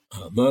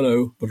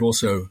 Merlot, but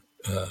also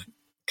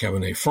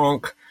Cabernet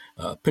Franc,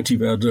 Petit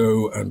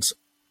Verdot, and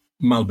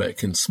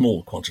Malbec in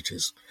small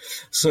quantities.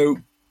 So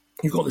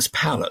you've got this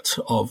palette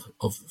of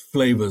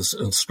flavors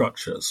and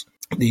structures.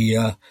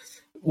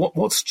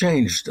 What's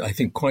changed, I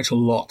think, quite a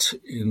lot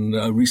in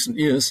recent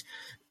years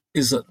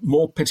is that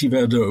more Petit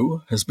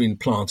Verdot has been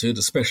planted,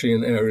 especially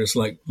in areas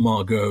like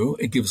Margaux.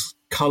 It gives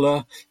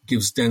color,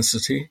 gives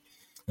density.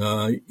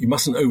 You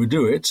mustn't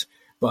overdo it,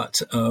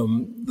 but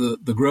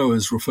the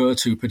growers refer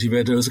to Petit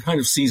Verdot as a kind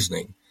of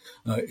seasoning.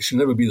 It should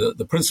never be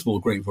the principal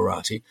grape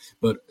variety,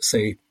 but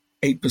say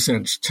 8%,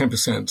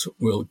 10%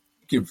 will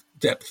give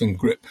depth and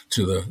grip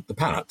to the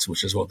palate,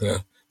 which is what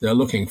they're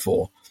looking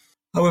for.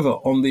 However,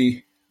 on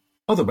the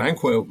other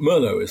bank, where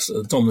Merlot is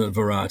a dominant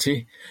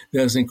variety,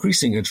 there's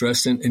increasing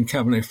interest in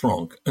Cabernet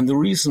Franc. And the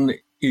reason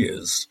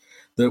is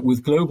that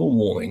with global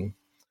warming,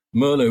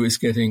 Merlot is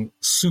getting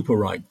super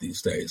ripe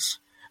these days.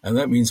 And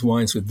that means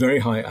wines with very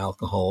high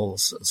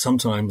alcohols,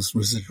 sometimes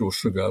residual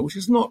sugar, which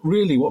is not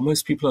really what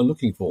most people are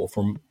looking for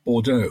from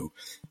Bordeaux.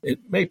 It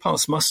may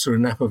pass muster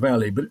in Napa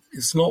Valley, but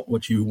it's not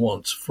what you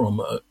want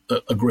from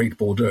a great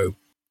Bordeaux.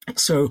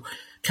 So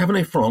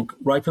Cabernet Franc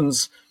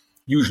ripens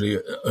usually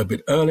a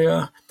bit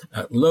earlier,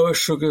 at lower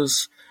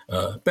sugars,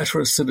 better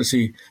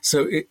acidity.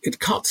 So it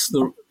cuts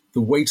the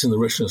weight and the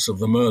richness of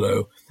the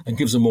Merlot and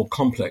gives a more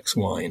complex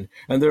wine.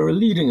 And there are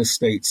leading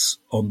estates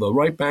on the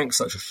right bank,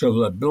 such as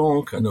Chevrolet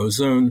Blanc and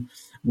Ozone,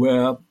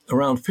 where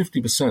around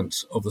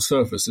 50% of the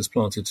surface is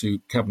planted to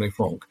Cabernet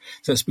Franc.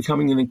 So it's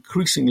becoming an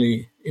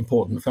increasingly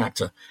important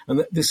factor.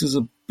 And this is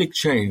a big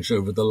change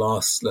over the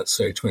last, let's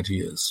say, 20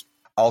 years.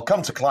 I'll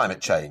come to climate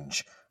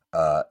change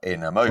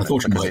in a moment,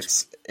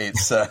 because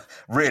it's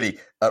really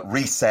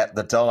reset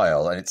the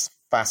dial, and it's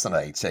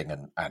fascinating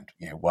and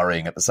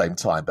worrying at the same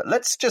time. But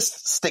let's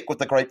just stick with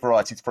the grape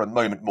varieties for a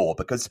moment more,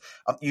 because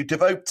you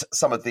devote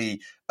some of the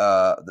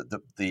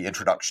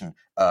introduction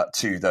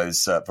to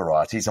those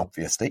varieties,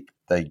 obviously,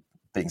 they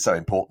being so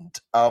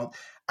important.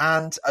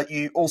 And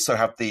you also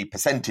have the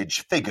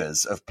percentage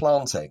figures of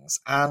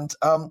plantings, and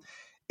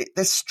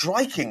there's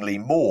strikingly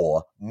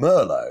more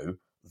Merlot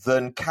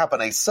than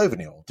Cabernet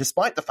Sauvignon,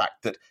 despite the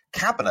fact that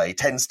Cabernet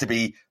tends to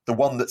be the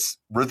one that's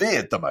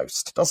revered the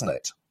most, doesn't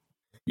it?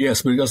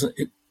 Yes, but it doesn't.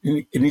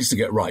 It needs to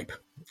get ripe,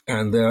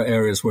 and there are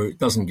areas where it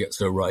doesn't get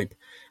so ripe.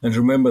 And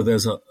remember,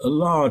 there's a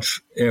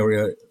large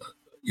area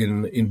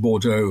in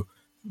Bordeaux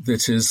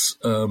that is,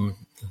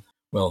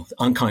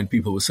 unkind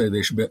people would say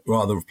they should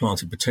rather have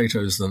planted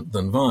potatoes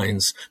than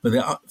vines, but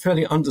they're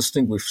fairly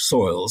undistinguished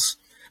soils,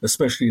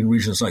 especially in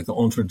regions like the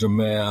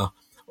Entre-deux-Mers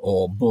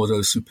or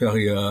Bordeaux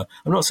Supérieur.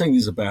 I'm not saying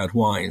these are bad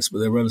wines, but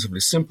they're relatively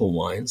simple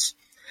wines.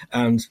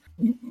 And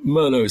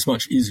Merlot is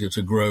much easier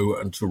to grow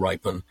and to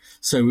ripen.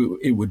 So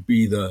it would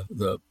be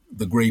the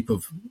grape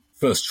of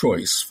first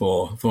choice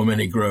for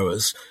many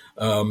growers.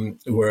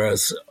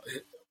 Whereas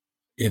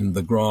in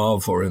the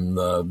Grave or in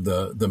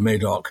the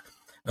Médoc,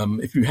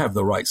 if you have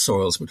the right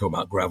soils, we're talking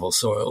about gravel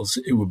soils,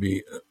 it would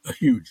be a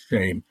huge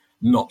shame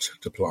not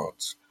to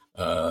plant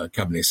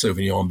Cabernet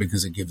Sauvignon,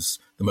 because it gives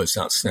the most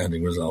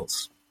outstanding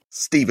results.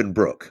 Stephen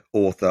Brooke,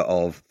 author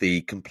of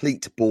The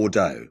Complete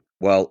Bordeaux.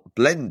 Well,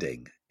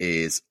 blending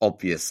is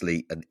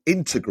obviously an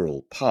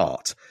integral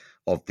part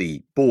of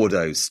the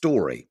Bordeaux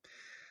story.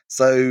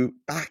 So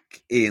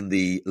back in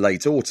the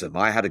late autumn,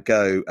 I had a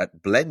go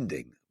at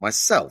blending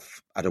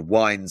myself at a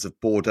Wines of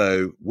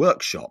Bordeaux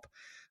workshop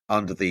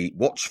under the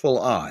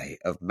watchful eye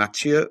of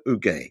Mathieu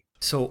Huguet.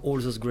 So all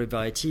those grape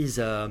varieties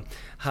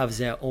have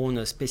their own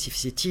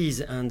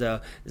specificities,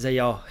 and they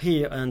are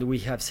here, and we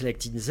have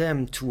selected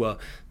them to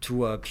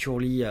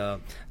purely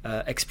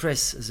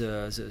express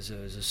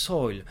the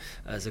soil,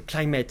 the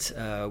climate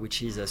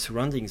which is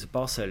surrounding the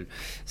parcel.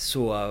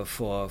 So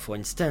for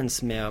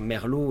instance,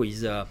 Merlot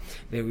is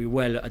very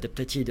well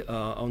adapted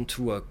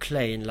onto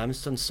clay and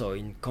limestone soil.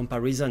 In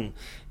comparison,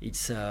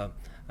 it's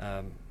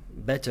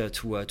better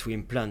to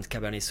implant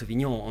Cabernet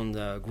Sauvignon on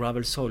the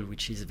gravel soil,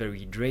 which is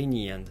very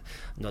drainy and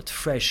not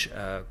fresh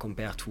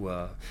compared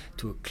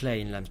to clay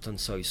and limestone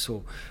soil.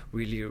 So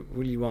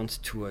really want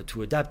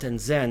to adapt, and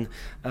then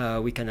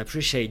we can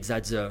appreciate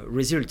that the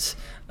result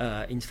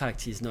in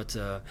fact is not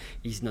the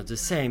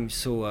same.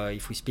 So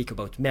if we speak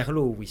about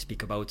Merlot, we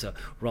speak about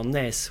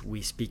roundness,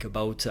 we speak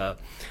about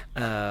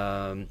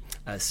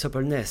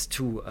suppleness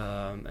too,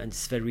 and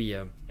it's very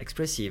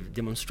expressive,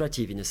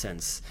 demonstrative in a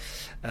sense.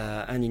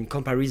 And in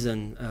comparison,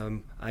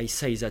 I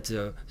say that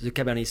the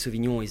Cabernet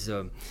Sauvignon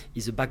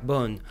is the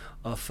backbone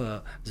of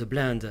the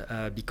blend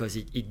because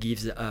it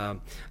gives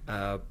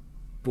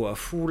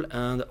powerful,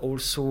 and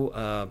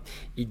also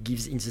it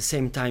gives in the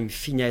same time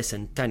finesse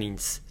and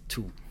tannins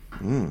too.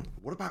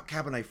 What about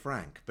Cabernet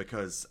Franc?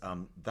 Because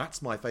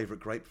that's my favourite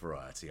grape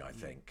variety, I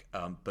think.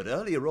 But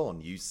earlier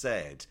on, you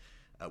said,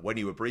 when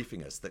you were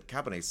briefing us, that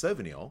Cabernet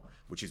Sauvignon,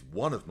 which is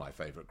one of my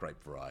favourite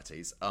grape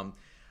varieties,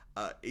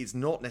 is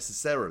not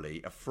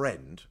necessarily a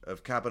friend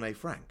of Cabernet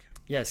Franc.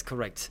 Yes,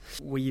 correct.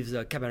 With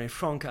Cabernet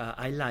Franc,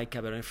 I like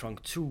Cabernet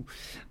Franc too,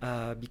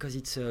 because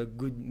it's a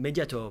good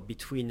mediator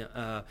between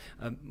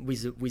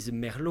with the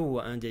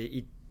Merlot, and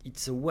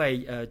it's a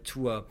way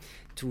to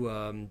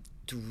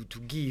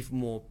give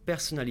more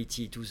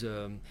personality to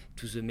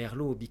the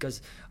Merlot.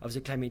 Because of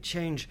the climate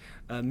change,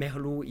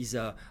 Merlot is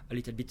a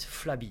little bit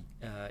flabby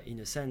in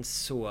a sense.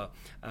 So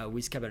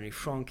with Cabernet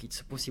Franc,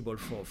 it's possible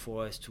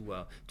for us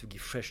to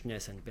give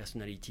freshness and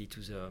personality to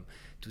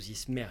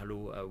this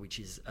Merlot, which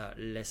is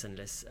less and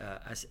less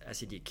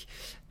acidic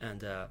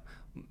and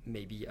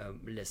maybe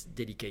less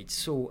delicate.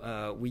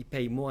 So we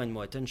pay more and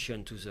more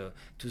attention to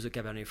the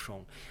Cabernet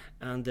Franc.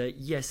 And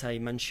yes, I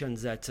mentioned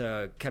that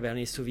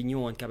Cabernet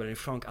Sauvignon and Cabernet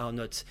Franc are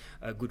not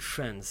good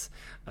friends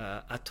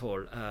at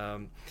all.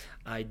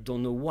 I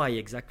don't know why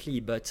exactly,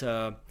 but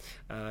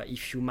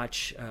if you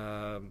match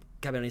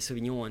Cabernet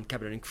Sauvignon and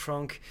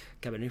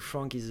Cabernet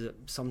Franc is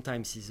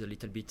sometimes a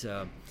little bit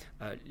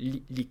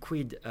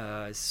liquid,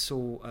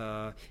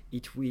 so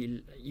it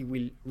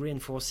will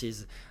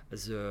reinforces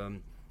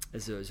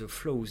the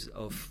flows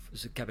of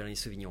the Cabernet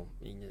Sauvignon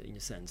in a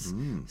sense.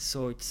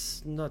 So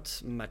it's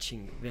not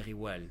matching very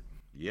well.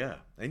 Yeah,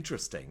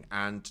 interesting.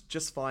 And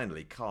just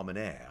finally,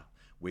 Carmenere.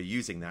 We're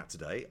using that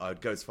today. I would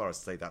go as far as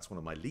to say that's one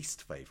of my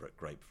least favourite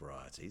grape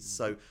varieties.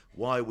 So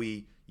why are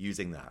we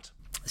using that?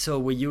 So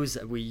we use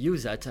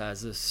that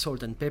as a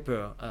salt and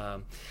pepper.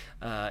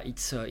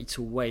 It's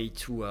a way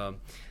to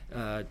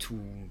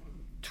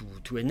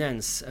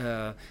enhance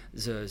the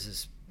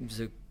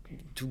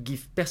to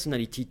give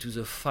personality to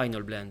the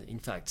final blend, in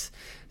fact.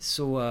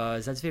 So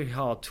that's very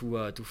hard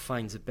to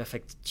find the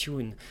perfect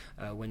tune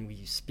when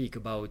we speak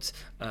about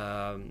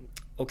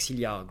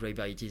auxiliary grape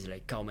varieties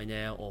like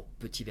Carmenere or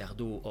Petit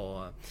Verdot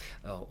or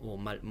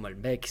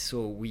Malbec.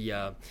 So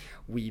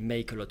we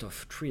make a lot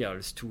of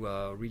trials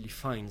to really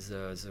find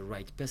the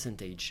right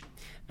percentage,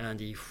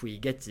 and if we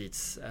get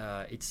it,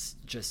 it's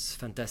just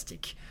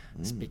fantastic.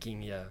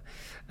 Speaking,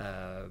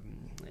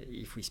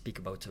 if we speak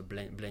about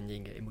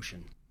blending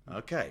emotion.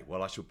 Okay,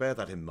 well, I shall bear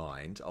that in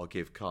mind. I'll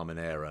give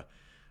Carmenere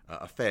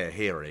a fair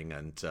hearing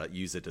and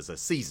use it as a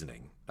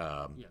seasoning.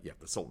 The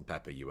salt and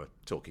pepper you were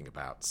talking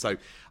about. So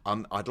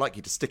I'd like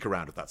you to stick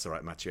around if that's all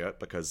right, Mathieu,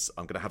 because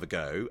I'm going to have a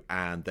go,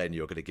 and then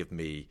you're going to give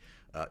me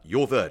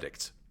your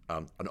verdict,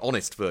 an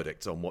honest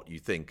verdict on what you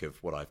think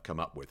of what I've come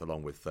up with,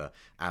 along with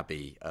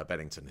Abby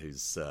Bennington,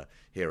 who's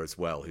here as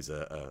well, who's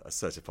a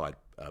certified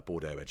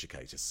Bordeaux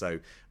educator. So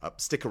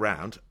stick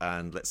around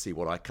and let's see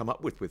what I come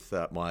up with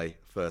my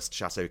first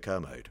Chateau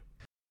Kermode.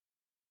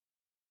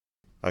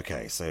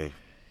 Okay, so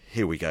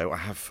here we go. I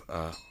have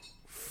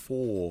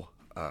 4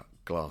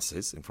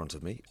 glasses in front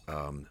of me,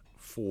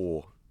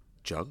 4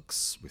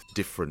 jugs with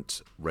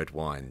different red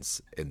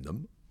wines in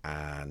them,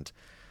 and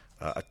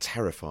a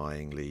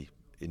terrifyingly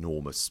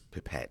enormous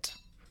pipette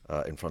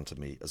in front of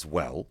me as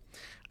well.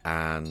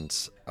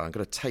 And I'm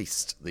going to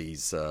taste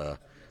these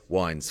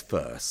wines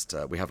first.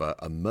 We have a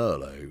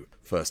Merlot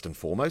first and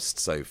foremost,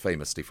 so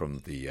famously from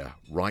the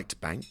right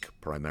bank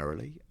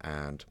primarily,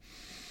 and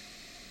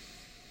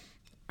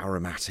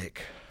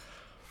aromatic,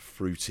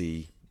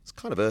 fruity, it's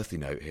kind of earthy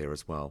note here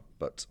as well,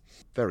 but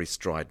very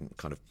strident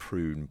kind of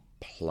prune,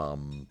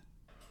 plum,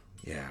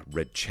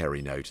 red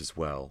cherry note as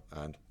well.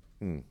 And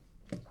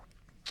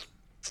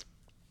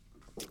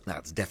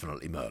that's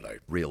definitely Merlot,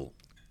 real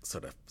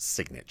sort of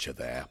signature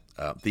there.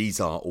 These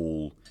are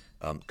all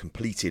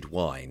completed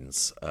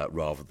wines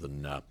rather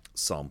than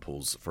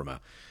samples from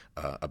a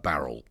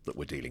barrel that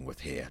we're dealing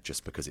with here,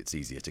 just because it's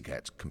easier to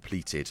get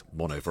completed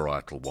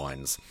monovarietal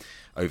wines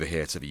over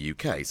here to the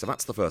UK. So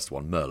that's the first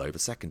one, Merlot. The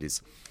second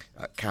is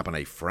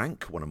Cabernet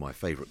Franc, one of my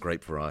favourite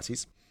grape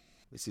varieties.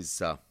 This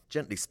is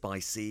gently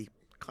spicy,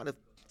 kind of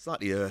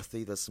slightly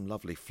earthy. There's some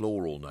lovely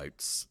floral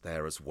notes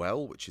there as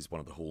well, which is one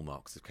of the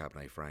hallmarks of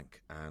Cabernet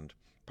Franc, and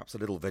perhaps a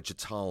little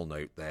vegetal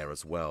note there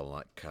as well,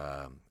 like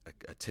a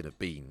tin of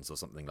beans or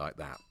something like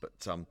that. But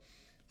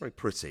very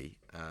pretty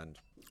and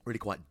really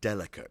quite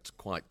delicate,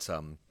 quite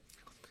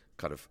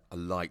kind of a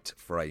light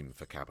frame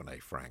for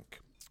Cabernet Franc.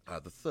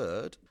 The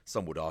third,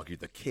 some would argue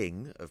the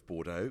king of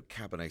Bordeaux,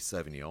 Cabernet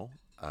Sauvignon,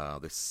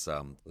 this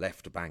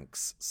left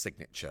bank's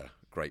signature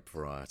grape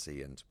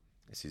variety, and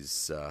this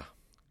is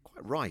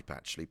quite ripe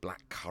actually,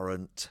 black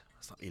currant,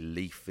 slightly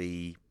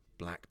leafy,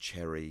 black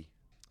cherry,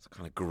 it's a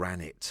kind of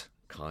granite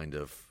kind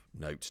of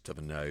note to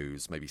the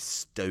nose, maybe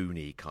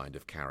stony kind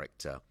of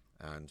character,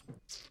 and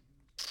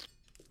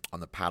on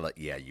the palate,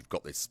 you've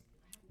got this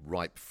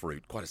ripe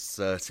fruit, quite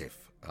assertive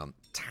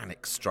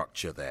tannic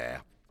structure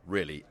there,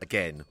 really,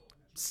 again,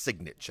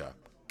 signature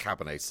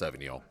Cabernet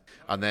Sauvignon.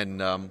 And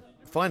then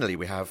finally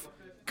we have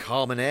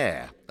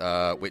Carmenere,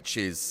 which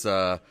is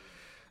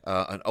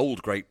an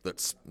old grape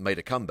that's made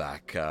a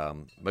comeback,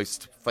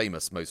 most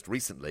famous most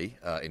recently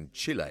in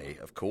Chile,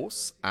 of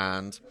course,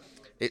 and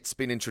it's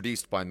been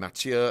introduced by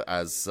Mathieu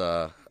as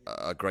a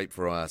grape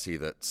variety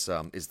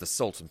that is the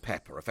salt and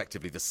pepper,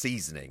 effectively the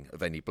seasoning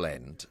of any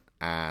blend,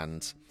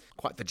 and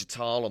quite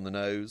vegetal on the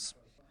nose.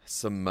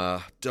 Some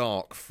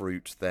dark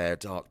fruit there,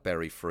 dark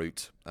berry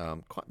fruit,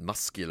 quite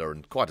muscular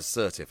and quite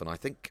assertive. And I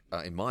think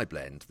in my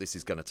blend, this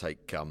is going to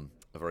take a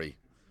very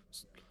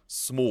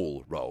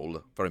small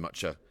role, very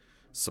much a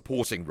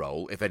supporting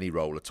role, if any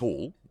role at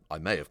all. I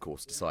may, of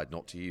course, decide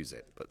not to use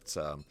it. But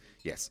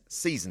yes,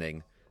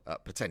 seasoning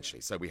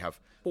potentially. So we have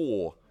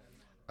 4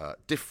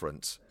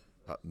 different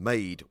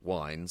made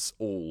wines,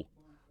 all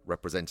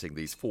representing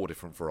these 4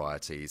 different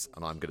varieties.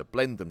 And I'm going to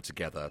blend them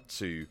together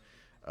to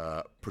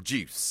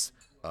produce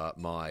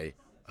my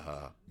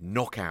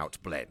knockout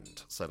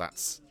blend. So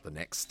that's the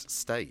next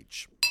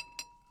stage.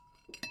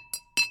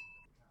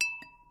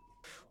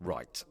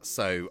 Right,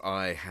 so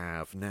I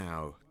have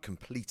now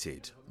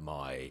completed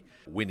my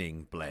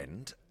winning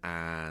blend,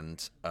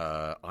 and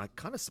I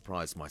kind of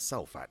surprised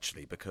myself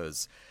actually,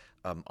 because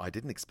I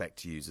didn't expect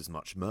to use as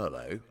much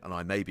Merlot, and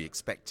I maybe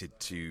expected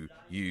to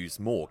use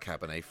more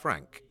Cabernet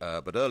Franc,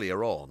 but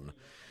earlier on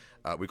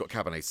we've got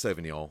Cabernet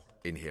Sauvignon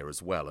in here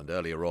as well, and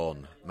earlier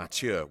on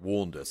Mathieu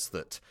warned us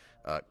that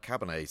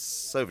Cabernet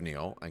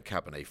Sauvignon and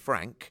Cabernet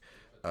Franc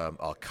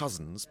are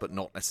cousins but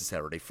not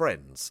necessarily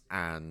friends,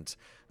 and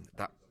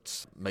that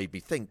that made me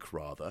think,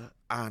 rather.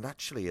 And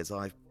actually, as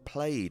I've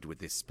played with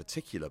this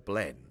particular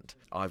blend,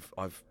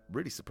 I've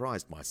really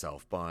surprised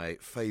myself by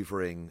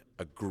favouring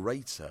a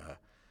greater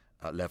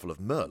level of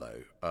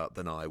Merlot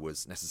than I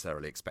was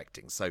necessarily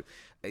expecting. So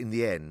in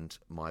the end,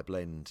 my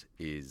blend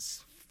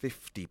is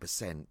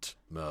 50%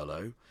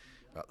 Merlot,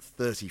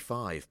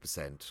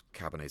 35%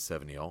 Cabernet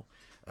Sauvignon,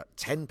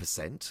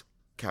 10%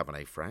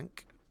 Cabernet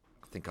Franc.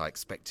 I think I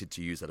expected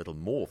to use a little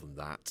more than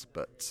that,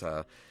 but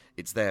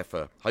it's there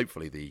for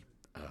hopefully the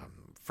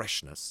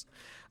freshness.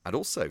 And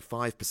also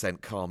 5%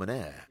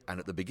 Carmenère. And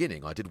at the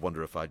beginning, I did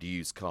wonder if I'd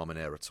use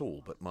Carmenère at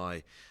all, but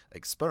my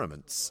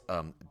experiments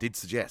did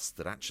suggest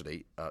that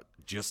actually,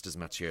 just as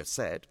Mathieu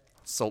said,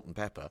 salt and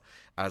pepper,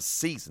 as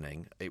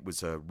seasoning, it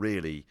was a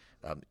really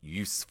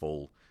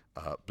useful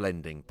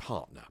blending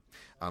partner.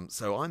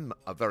 So I'm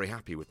very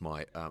happy with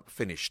my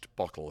finished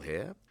bottle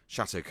here.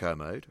 Chateau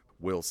Kermode.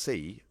 We'll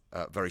see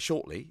very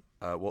shortly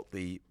what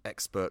the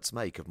experts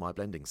make of my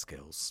blending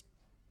skills.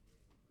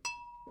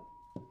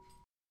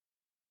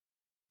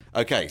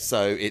 Okay,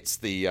 so it's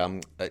the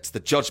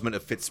judgment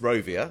of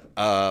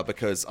Fitzrovia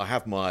because I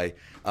have my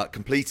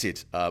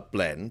completed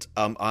blend.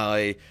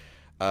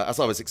 As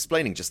I was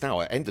explaining just now,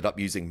 I ended up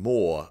using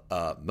more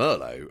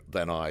Merlot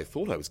than I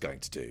thought I was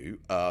going to do,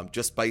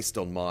 just based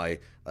on my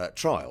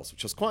trials,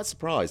 which I was quite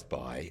surprised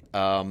by.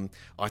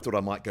 I thought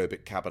I might go a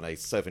bit Cabernet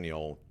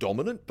Sauvignon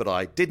dominant, but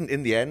I didn't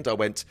in the end. I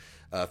went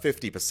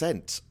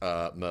 50%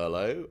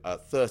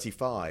 Merlot,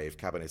 35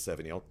 Cabernet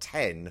Sauvignon,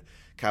 10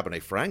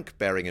 Cabernet Franc,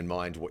 bearing in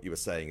mind what you were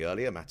saying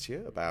earlier,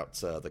 Mathieu, about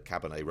the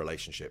Cabernet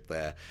relationship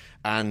there.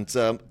 And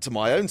to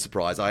my own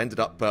surprise, I ended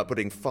up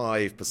putting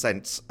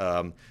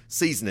 5%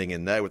 seasoning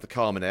in there with the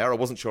Carmenère. I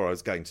wasn't sure I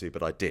was going to,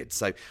 but I did.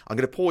 So I'm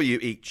going to pour you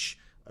each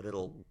a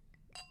little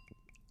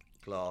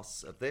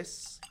glass of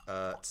this,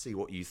 see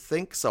what you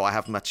think. So I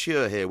have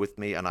Mathieu here with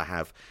me, and I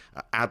have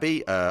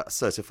Abby, a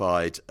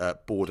certified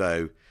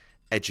Bordeaux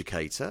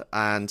educator,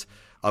 and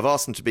I've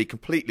asked them to be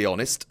completely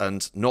honest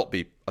and not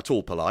be at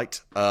all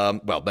polite.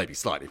 Well, maybe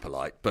slightly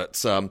polite,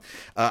 but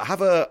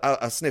have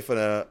a sniff and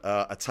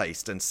a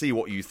taste and see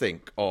what you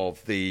think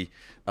of the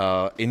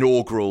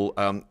inaugural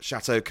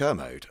Chateau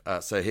Kermode.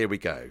 So here we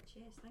go.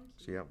 Cheers,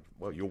 thank you. Yeah,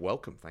 well, you're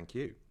welcome. Thank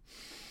you.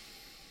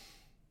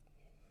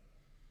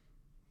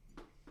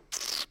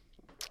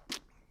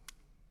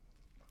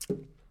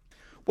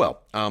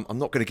 Well, I'm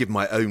not going to give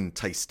my own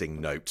tasting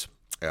note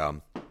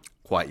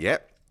quite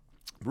yet.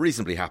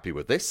 Reasonably happy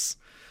with this.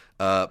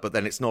 But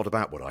then it's not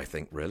about what I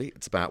think, really.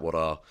 It's about what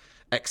our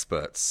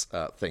experts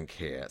think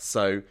here.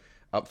 So,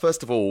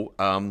 first of all,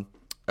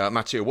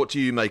 Mathieu, what do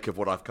you make of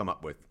what I've come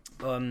up with?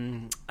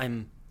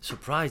 I'm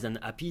surprised and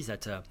happy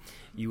that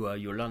you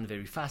learn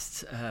very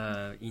fast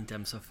in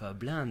terms of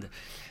blend,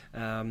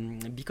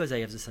 because I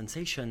have the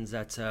sensation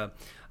that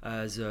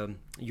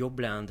your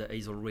blend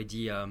is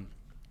already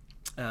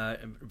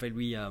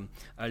very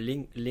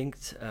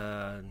linked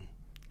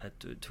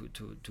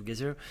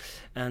together,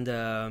 and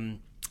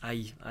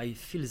I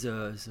feel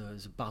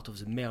the part of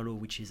the Merlot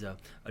which is a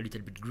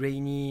little bit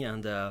grainy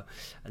and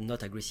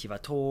not aggressive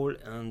at all,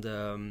 and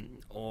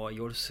or I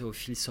also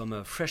feel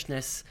some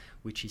freshness,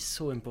 which is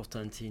so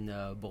important in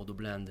Bordeaux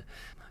blend.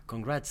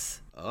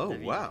 Congrats. Oh,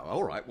 David. Wow.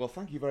 All right. Well,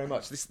 thank you very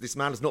much. This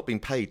man has not been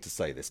paid to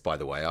say this, by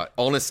the way. I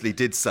honestly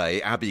did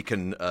say Abby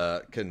can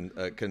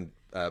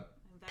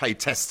pay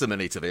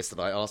testimony to this, that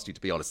I asked you to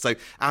be honest. So,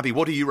 Abby,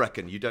 what do you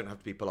reckon? You don't have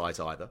to be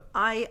polite either.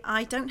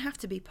 I don't have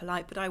to be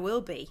polite, but I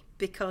will be,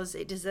 because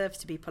it deserves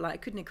to be polite. I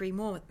couldn't agree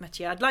more with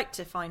Mathieu. I'd like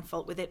to find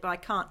fault with it, but I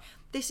can't.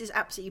 This is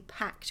absolutely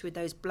packed with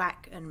those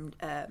black and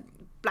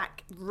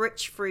black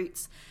rich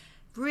fruits.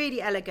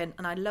 Really elegant,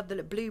 and I love the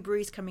little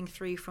blueberries coming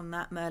through from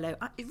that Merlot.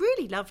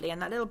 Really lovely,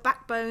 and that little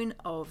backbone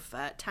of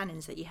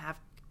tannins that you have,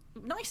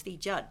 nicely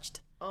judged.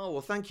 Oh,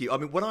 well, thank you. I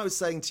mean, when I was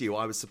saying to you,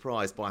 I was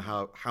surprised by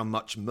how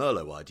much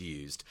Merlot I'd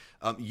used.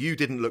 You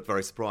didn't look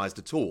very surprised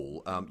at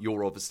all.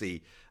 You're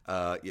obviously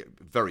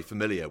very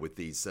familiar with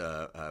these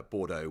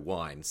Bordeaux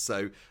wines.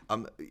 So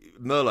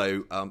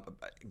Merlot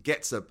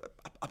gets a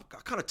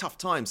kind of tough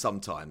time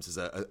sometimes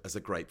as a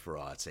grape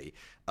variety.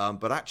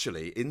 But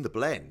actually, in the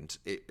blend,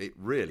 it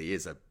really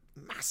is a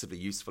massively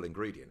useful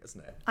ingredient,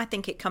 isn't it? I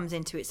think it comes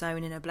into its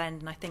own in a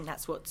blend, and I think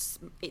that's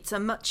it's a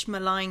much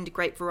maligned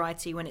grape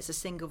variety when it's a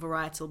single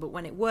varietal, but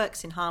when it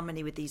works in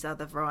harmony with these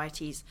other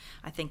varieties,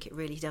 I think it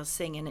really does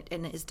sing, and it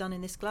is done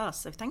in this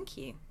glass, so thank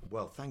you.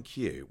 Well, thank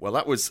you. Well,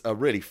 that was a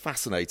really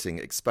fascinating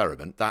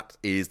experiment. That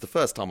is the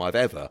first time I've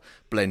ever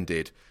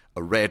blended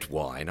a red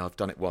wine. I've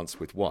done it once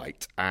with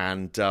white,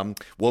 and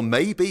well,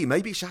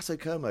 maybe Chateau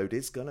Kermode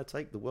is going to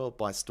take the world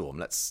by storm.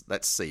 Let's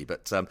see.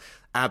 But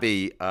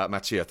Abby,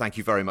 Mathieu, thank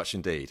you very much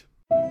indeed.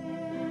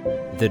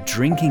 The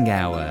Drinking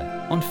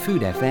Hour on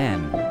Food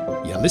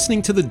FM. You're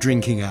listening to The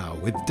Drinking Hour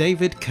with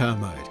David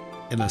Kermode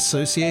in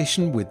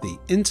association with the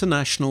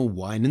International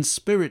Wine and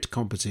Spirit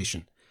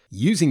Competition,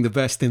 using the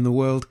best in the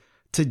world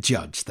to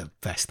judge the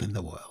best in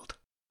the world.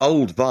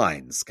 Old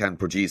vines can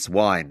produce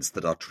wines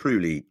that are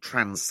truly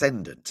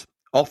transcendent,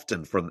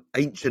 often from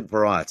ancient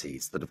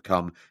varieties that have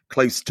come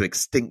close to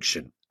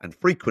extinction and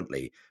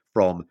frequently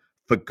from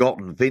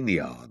forgotten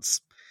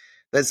vineyards.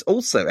 There's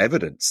also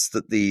evidence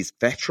that these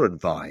veteran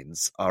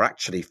vines are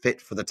actually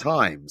fit for the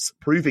times,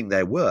 proving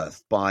their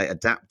worth by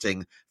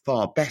adapting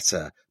far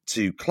better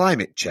to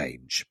climate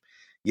change.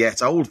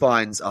 Yet old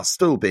vines are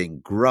still being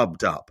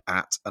grubbed up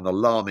at an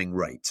alarming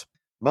rate.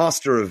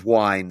 Master of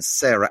Wine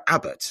Sarah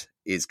Abbott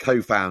is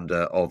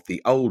co-founder of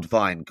the Old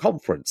Vine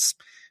Conference,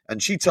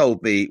 and she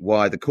told me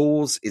why the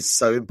cause is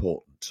so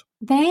important.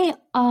 They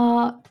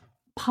are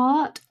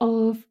part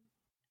of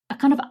a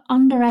kind of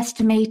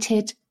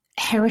underestimated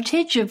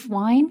heritage of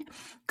wine,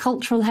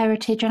 cultural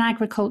heritage and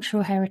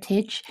agricultural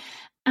heritage.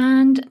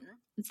 And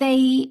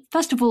they,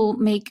 first of all,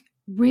 make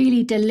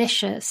really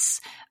delicious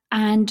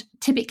and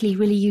typically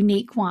really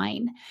unique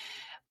wine.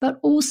 But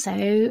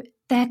also,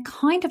 they're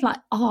kind of like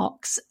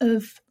arcs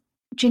of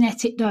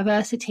genetic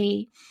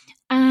diversity.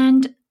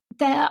 And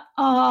there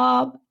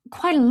are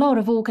quite a lot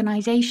of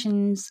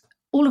organizations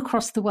all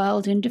across the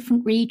world in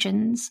different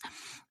regions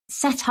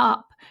set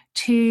up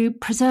to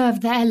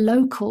preserve their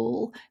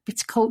local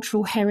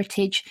viticultural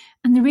heritage.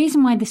 And the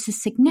reason why this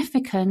is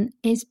significant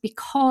is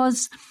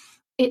because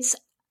it's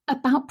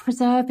about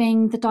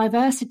preserving the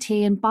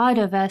diversity and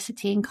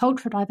biodiversity and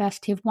cultural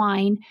diversity of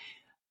wine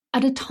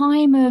at a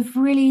time of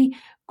really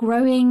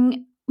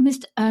growing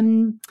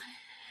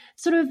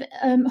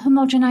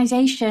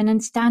homogenization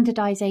and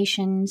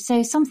standardization.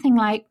 So something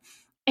like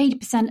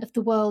 80% of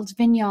the world's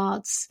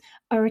vineyards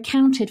are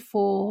accounted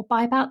for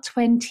by about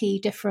 20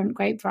 different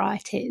grape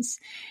varieties.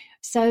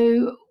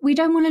 So we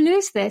don't want to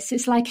lose this.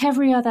 It's like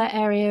every other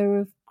area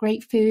of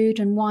great food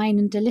and wine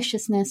and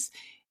deliciousness.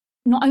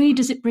 Not only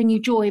does it bring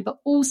you joy, but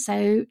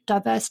also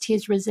diversity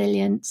is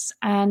resilience,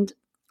 and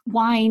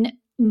wine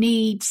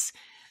needs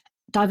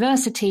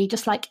diversity,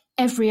 just like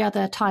every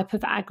other type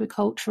of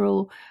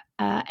agricultural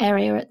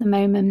area at the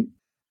moment.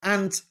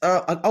 And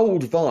an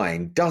old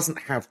vine doesn't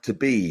have to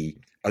be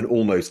an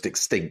almost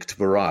extinct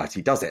variety,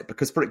 does it?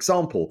 Because, for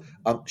example,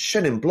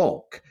 Chenin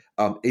Blanc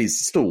is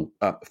still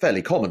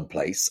fairly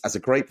commonplace as a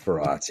grape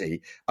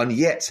variety, and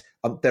yet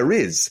there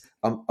is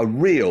a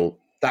real,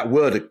 that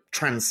word of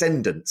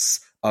transcendence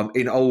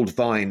in old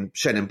vine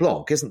Chenin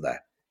Blanc, isn't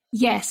there?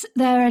 Yes,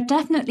 there are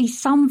definitely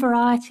some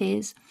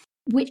varieties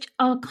which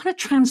are kind of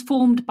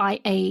transformed by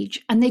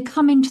age, and they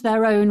come into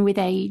their own with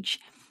age.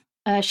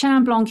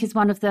 Chenin Blanc is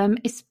one of them,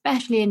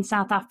 especially in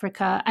South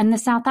Africa. And the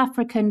South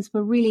Africans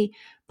were really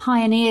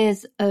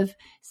pioneers of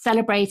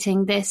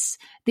celebrating this,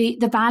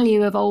 the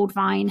value of old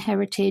vine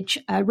heritage.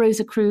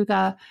 Rosa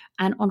Kruger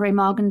and André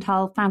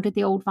Margenthal founded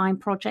the Old Vine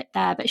Project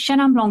there. But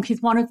Chenin Blanc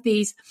is one of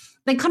these,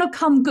 they kind of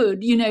come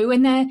good, you know,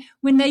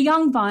 when they're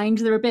young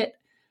vines, they're a bit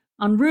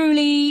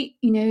unruly,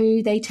 you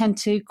know, they tend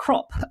to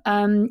crop,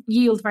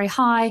 yield very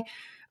high.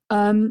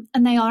 And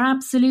they are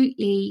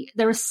absolutely,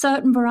 there are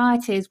certain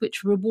varieties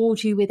which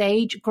reward you with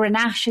age.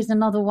 Grenache is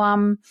another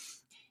one,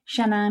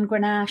 Chenin,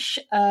 Grenache,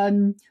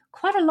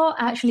 quite a lot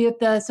actually of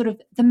the sort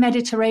of the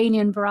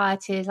Mediterranean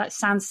varieties like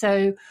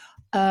Sanso,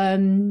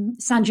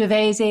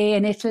 Sangiovese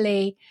in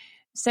Italy.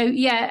 So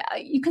yeah,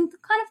 you can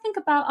kind of think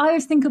about, I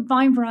always think of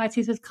vine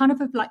varieties as kind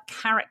of like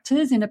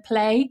characters in a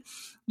play,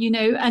 you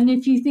know, and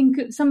if you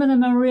think some of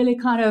them are really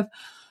kind of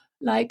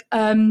like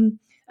a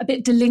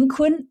bit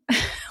delinquent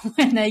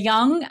when they're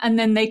young, and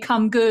then they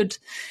come good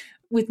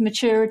with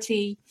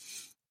maturity.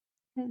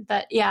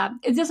 But yeah,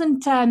 it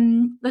doesn't,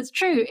 that's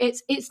true.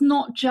 It's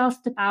not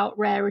just about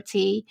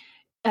rarity.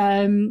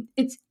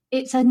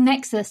 It's a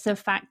nexus of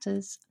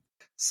factors.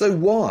 So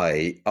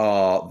why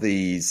are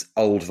these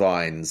old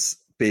vines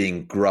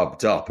being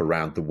grubbed up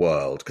around the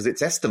world? Because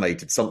it's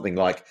estimated something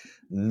like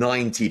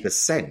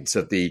 90%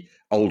 of the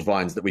old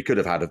vines that we could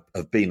have had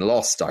have been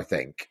lost, I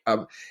think.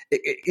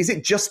 Is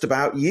it just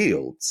about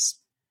yields?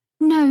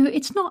 No,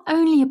 it's not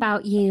only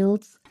about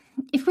yields.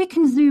 If we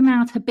can zoom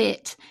out a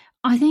bit,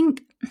 I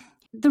think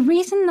the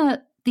reason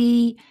that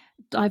the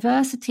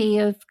diversity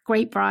of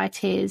grape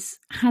varieties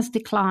has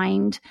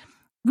declined,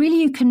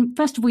 really, you can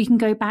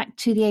go back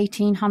to the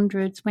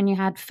 1800s when you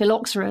had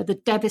phylloxera, the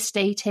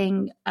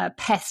devastating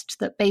pest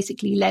that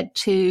basically led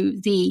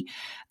to the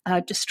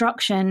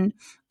destruction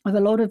of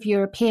a lot of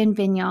European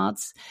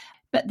vineyards.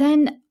 But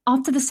then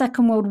after the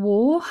Second World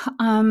War,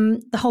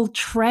 the whole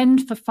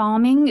trend for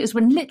farming is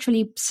when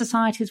literally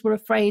societies were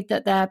afraid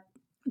that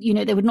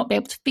they would not be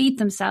able to feed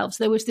themselves.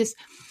 There was this,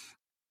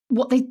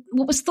 what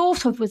was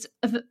thought of was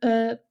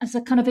as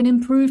a kind of an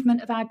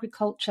improvement of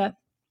agriculture,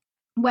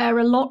 where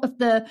a lot of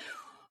the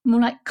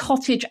more like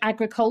cottage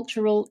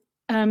agricultural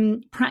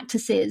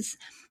practices,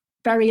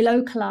 very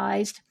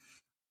localized,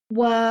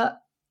 were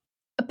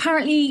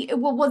apparently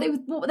what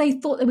they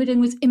thought they were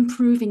doing was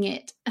improving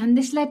it, and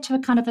this led to a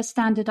kind of a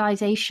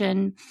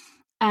standardization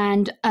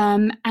and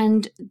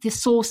the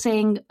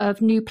sourcing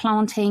of new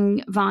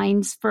planting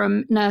vines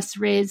from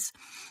nurseries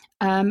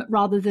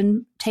rather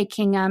than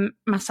taking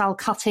massal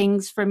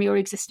cuttings from your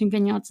existing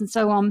vineyards and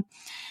so on.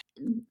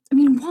 I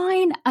mean,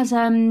 wine as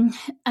an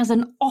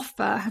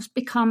offer has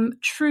become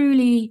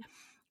truly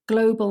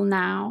global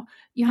now.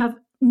 You have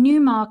new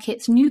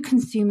markets, new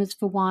consumers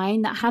for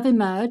wine that have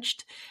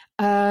emerged.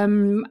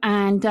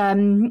 and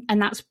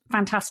that's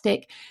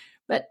fantastic.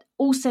 But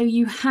also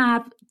you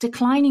have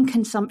declining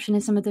consumption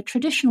in some of the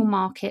traditional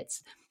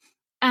markets.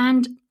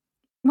 And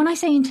when I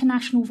say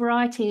international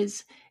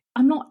varieties,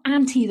 I'm not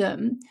anti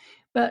them,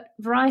 but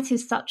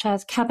varieties such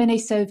as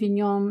Cabernet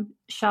Sauvignon,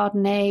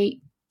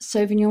 Chardonnay,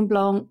 Sauvignon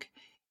Blanc,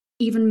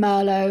 even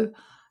Merlot,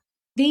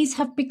 these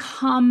have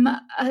become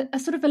a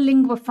sort of a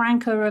lingua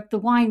franca of the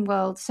wine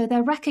world. So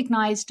they're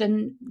recognized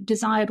and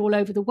desired all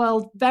over the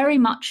world, very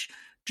much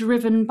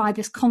driven by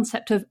this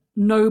concept of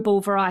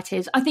noble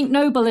varieties. I think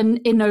noble and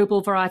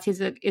ignoble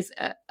varieties is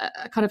a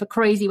kind of a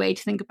crazy way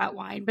to think about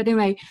wine. But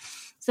anyway,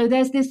 so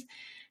there's this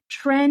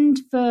trend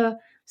for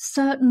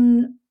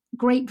certain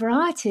grape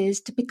varieties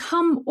to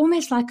become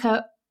almost like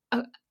an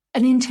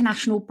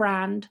international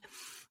brand,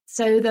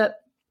 so that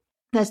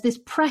there's this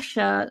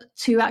pressure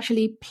to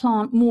actually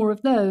plant more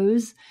of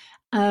those,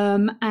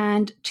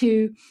 and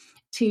to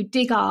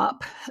dig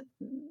up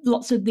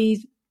lots of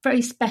these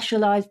very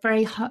specialized,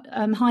 very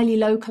highly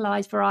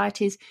localized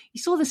varieties.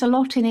 You saw this a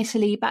lot in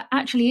Italy, but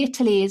actually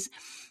Italy is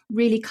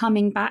really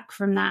coming back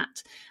from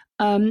that.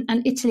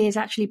 And Italy is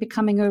actually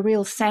becoming a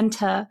real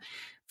center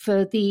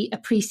for the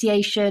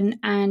appreciation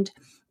and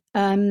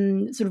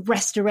sort of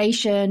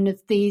restoration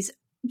of these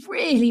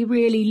really,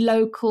 really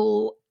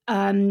local,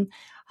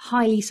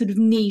 highly sort of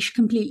niche,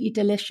 completely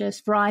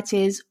delicious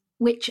varieties,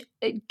 which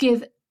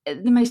give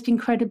the most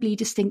incredibly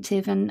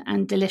distinctive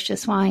and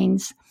delicious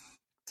wines.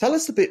 Tell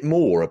us a bit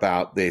more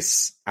about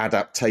this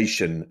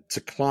adaptation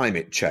to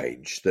climate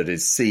change that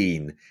is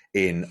seen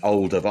in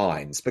older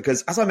vines,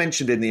 because as I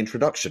mentioned in the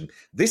introduction,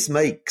 this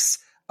makes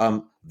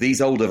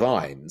these older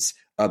vines,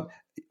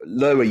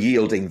 lower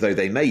yielding though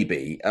they may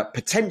be,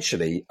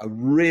 potentially a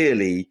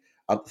really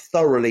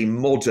thoroughly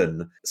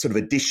modern sort of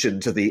addition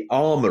to the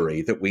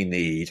armoury that we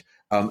need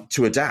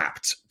to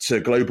adapt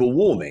to global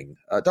warming,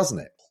 doesn't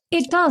it?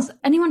 It does.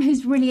 Anyone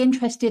who's really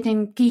interested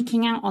in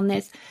geeking out on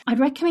this, I'd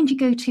recommend you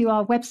go to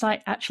our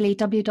website, actually,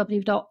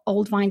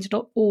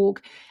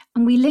 www.oldvines.org,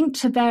 and we link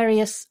to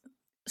various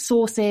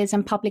sources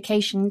and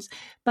publications.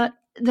 But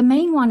the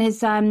main one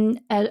is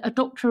a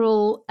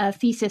doctoral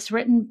thesis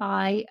written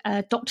by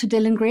Dr.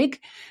 Dylan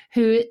Grigg,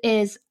 who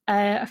is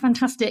a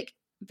fantastic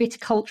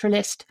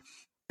viticulturalist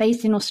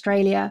based in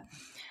Australia.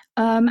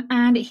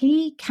 And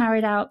he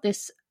carried out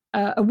this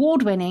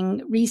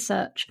award-winning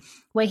research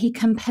where he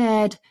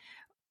compared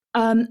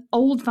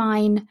old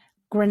vine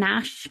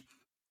Grenache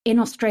in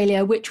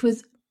Australia,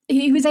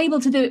 he was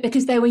able to do it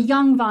because there were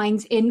young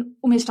vines in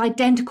almost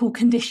identical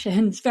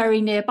conditions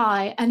very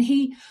nearby. And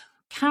he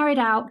carried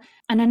out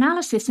an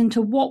analysis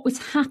into what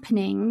was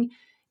happening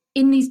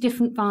in these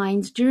different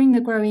vines during the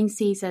growing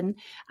season.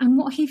 And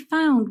what he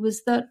found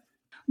was that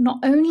not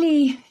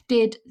only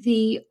did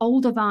the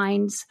older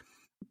vines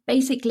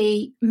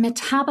basically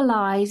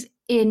metabolize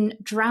in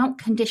drought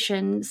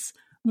conditions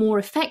more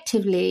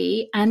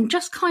effectively and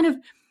just kind of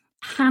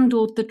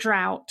handled the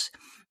drought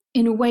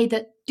in a way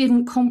that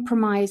didn't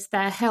compromise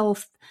their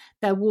health,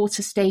 their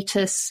water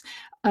status,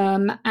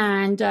 and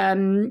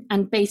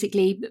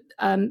basically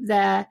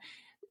their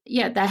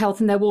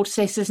health and their water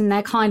status and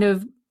their kind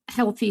of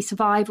healthy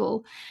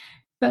survival.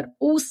 But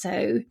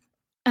also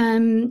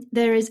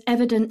there is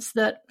evidence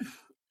that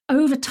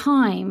over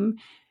time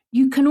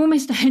you can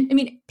almost,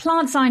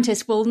 plant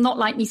scientists will not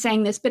like me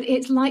saying this, but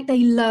it's like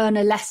they learn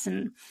a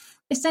lesson.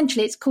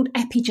 Essentially, it's called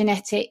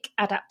epigenetic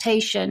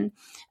adaptation.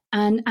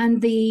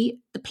 And the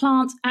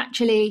plants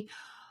actually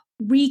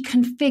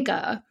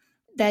reconfigure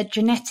their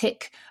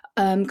genetic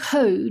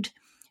code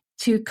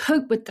to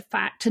cope with the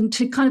fact and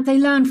to they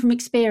learn from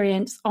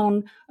experience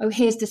on,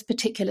 here's this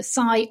particular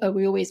site,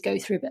 we always go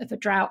through a bit of a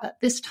drought at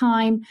this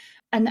time.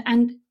 And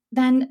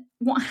then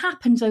what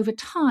happens over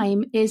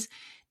time is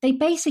they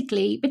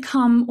basically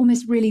become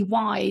almost really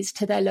wise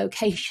to their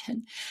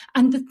location.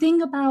 And the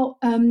thing about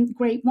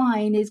grape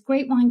wine is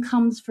grape wine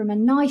comes from a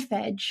knife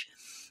edge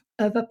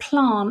of a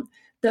plant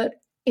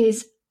that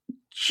is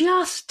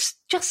just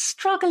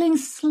struggling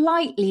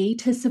slightly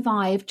to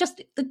survive.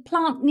 The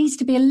plant needs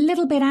to be a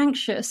little bit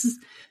anxious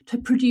to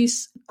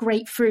produce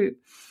grapefruit,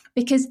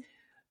 because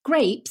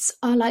grapes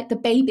are like the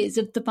babies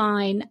of the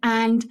vine.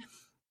 And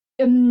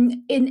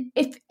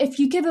if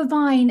you give a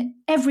vine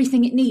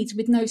everything it needs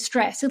with no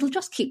stress, it'll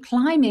just keep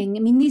climbing.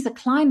 These are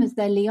climbers,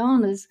 they're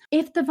lianas.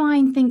 If the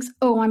vine thinks,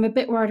 I'm a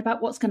bit worried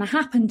about what's going to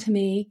happen to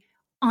me,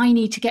 I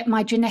need to get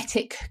my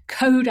genetic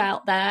code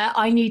out there,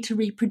 I need to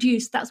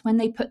reproduce, that's when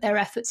they put their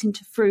efforts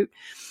into fruit.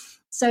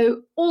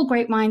 So all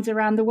grapevines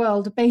around the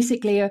world are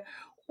basically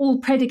all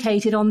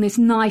predicated on this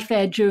knife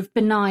edge of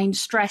benign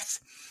stress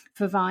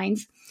for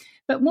vines.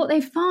 But what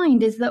they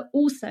find is that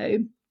also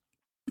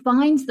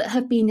vines that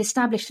have been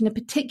established in a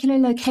particular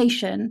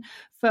location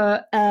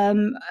for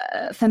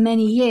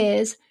many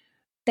years,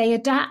 they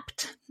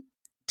adapt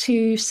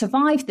to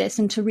survive this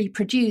and to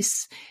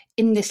reproduce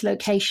in this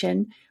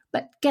location.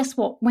 But guess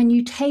what? When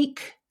you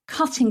take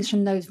cuttings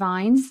from those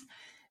vines,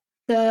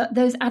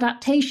 those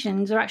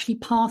adaptations are actually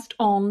passed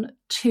on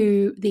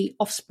to the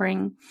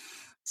offspring.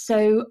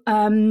 So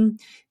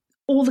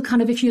all the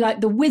kind of, if you like,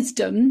 the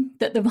wisdom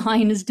that the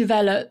vine has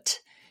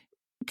developed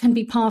can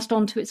be passed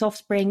on to its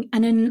offspring.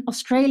 And in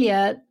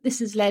Australia, this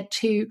has led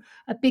to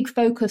a big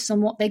focus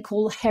on what they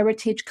call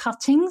heritage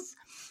cuttings.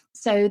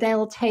 So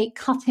they'll take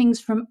cuttings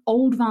from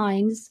old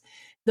vines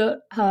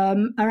that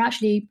are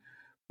actually,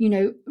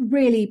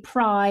 really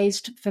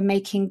prized for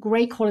making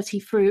great quality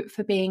fruit,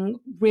 for being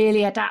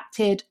really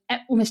adapted,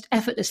 almost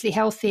effortlessly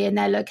healthy in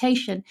their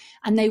location.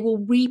 And they will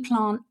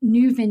replant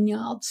new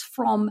vineyards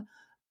from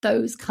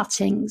those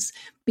cuttings,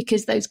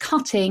 because those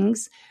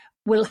cuttings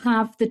will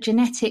have the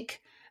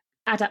genetic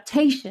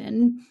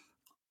adaptation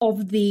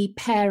of the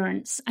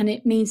parents, and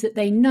it means that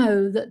they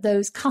know that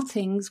those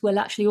cuttings will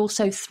actually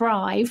also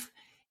thrive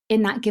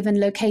in that given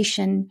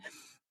location.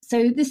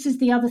 So this is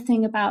the other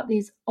thing about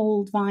these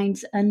old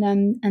vines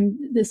and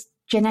this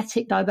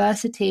genetic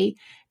diversity,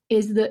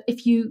 is that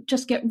if you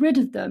just get rid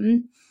of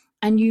them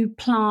and you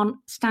plant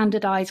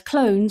standardized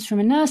clones from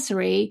a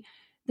nursery,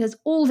 there's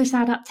all this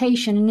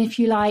adaptation and, if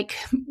you like,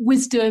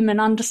 wisdom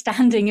and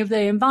understanding of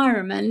the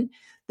environment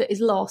that is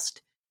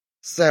lost.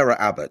 Sarah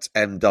Abbott,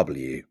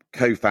 MW,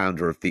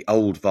 co-founder of the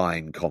Old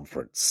Vine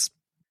Conference.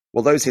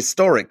 Well, those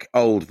historic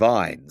old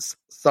vines,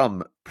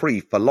 some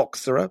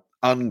pre-phylloxera,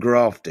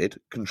 ungrafted,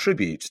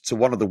 contribute to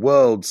one of the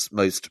world's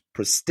most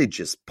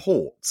prestigious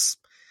ports,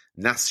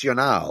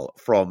 Nacional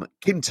from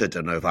Quinta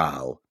de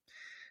Noval.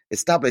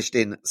 Established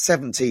in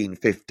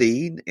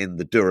 1715 in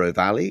the Douro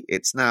Valley,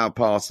 it's now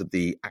part of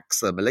the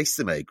Axa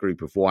Millésime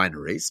group of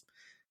wineries.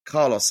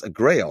 Carlos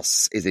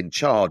Agreos is in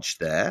charge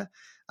there,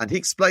 and he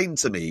explained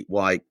to me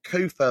why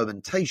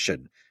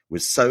co-fermentation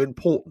was so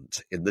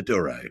important in the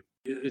Douro.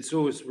 It's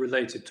always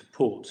related to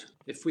port.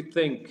 If we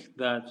think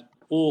that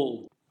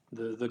all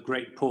the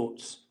great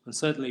ports, and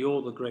certainly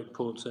all the great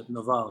ports at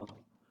Noval,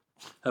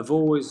 have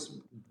always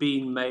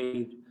been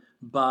made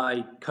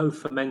by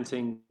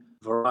co-fermenting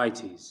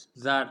varieties,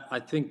 that I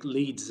think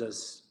leads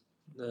us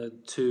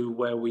to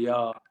where we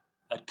are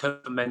at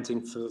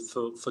co-fermenting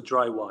for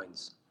dry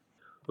wines.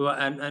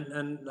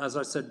 And as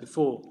I said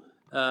before,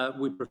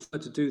 we prefer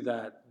to do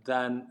that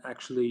than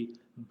actually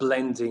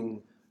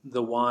blending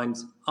the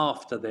wines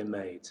after they're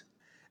made.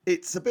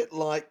 It's a bit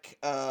like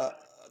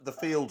the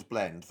field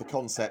blend, the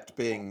concept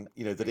being,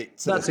 that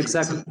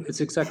it's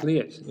exactly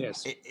it.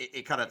 Yes,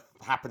 it kind of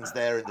happens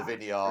there in the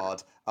vineyard.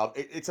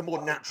 It's a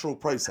more natural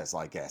process,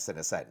 I guess, in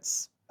a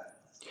sense.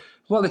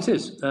 Well, it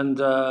is. And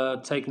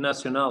take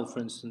Nacional, for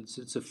instance.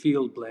 It's a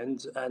field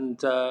blend,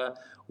 and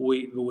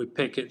we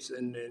pick it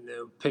and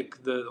pick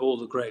all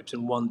the grapes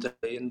in one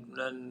day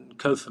and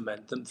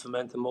co-ferment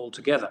them all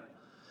together.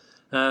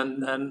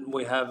 And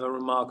we have a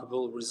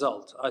remarkable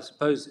result. I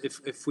suppose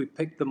if we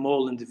picked them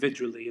all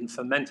individually and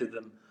fermented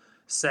them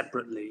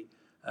separately,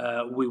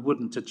 we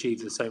wouldn't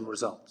achieve the same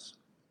results.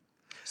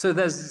 So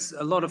there's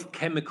a lot of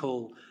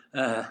chemical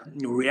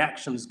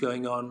reactions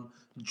going on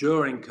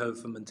during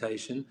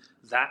co-fermentation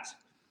that,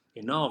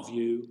 in our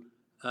view,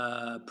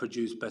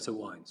 produce better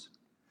wines.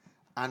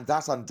 And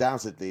that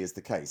undoubtedly is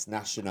the case.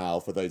 Nacional,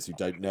 for those who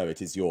don't know,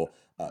 it is your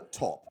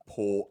top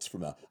port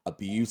from a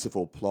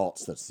beautiful plot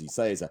that, as you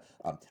say, is a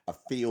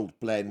field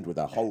blend with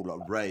a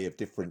whole array of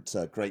different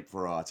grape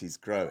varieties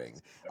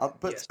growing.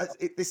 But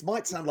yes. This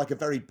might sound like a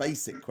very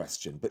basic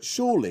question, but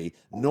surely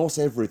not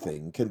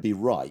everything can be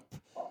ripe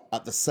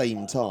at the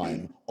same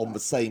time on the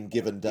same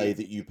given day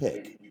that you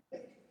pick.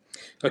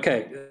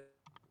 Okay.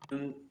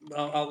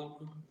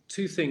 I'll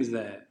two things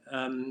there.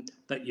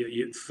 That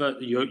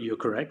you're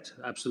correct,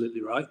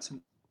 absolutely right.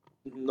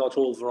 Not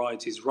all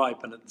varieties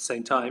ripen at the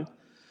same time.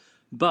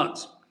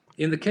 But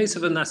in the case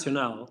of a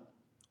Nacional,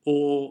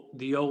 or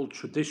the old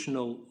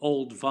traditional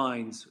old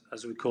vines,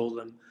 as we call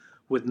them,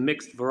 with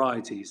mixed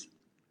varieties,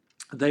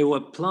 they were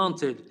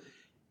planted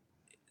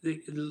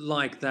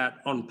like that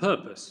on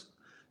purpose.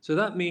 So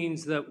that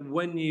means that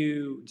when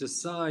you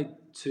decide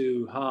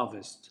to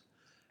harvest,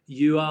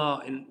 you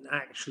are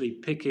actually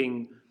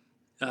picking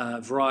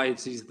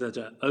varieties that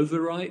are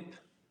overripe,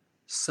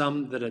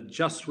 some that are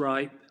just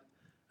ripe,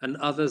 and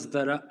others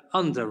that are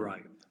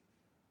underripe.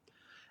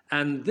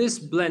 And this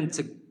blend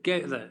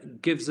together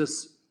gives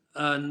us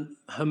a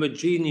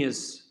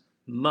homogeneous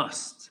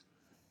must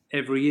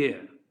every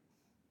year.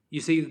 You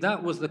see,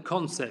 that was the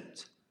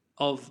concept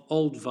of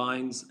old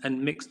vines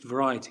and mixed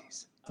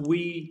varieties.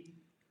 We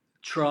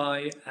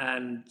try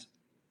and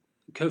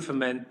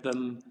co-ferment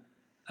them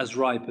as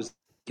ripe as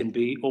can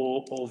be,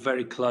 or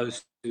very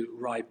close to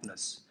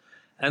ripeness.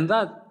 And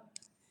that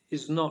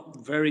is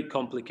not very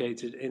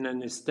complicated in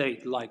an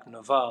estate like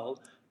Noval,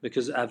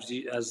 because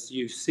as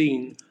you've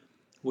seen,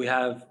 we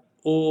have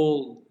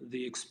all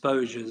the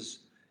exposures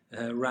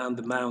around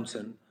the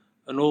mountain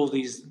and all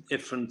these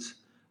different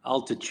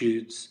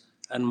altitudes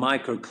and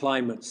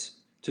microclimates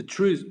to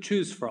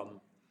choose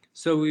from.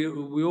 So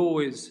we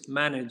always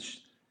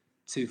manage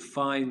to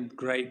find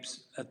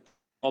grapes at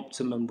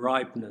optimum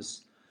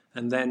ripeness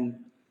and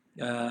then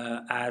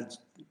add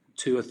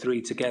 2 or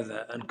 3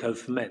 together and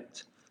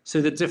co-ferment.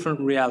 So the different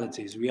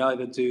realities, we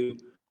either do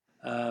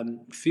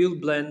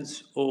field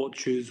blends or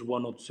choose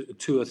 1 or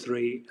 2 or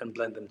 3 and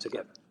blend them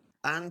together.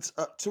 And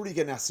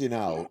Touriga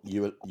Nacional,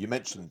 you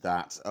mentioned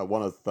that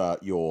one of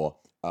your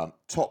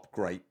top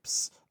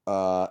grapes,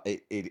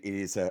 it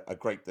is a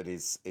grape that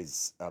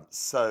is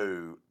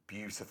so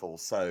beautiful,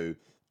 so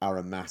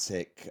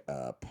aromatic,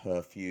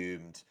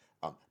 perfumed,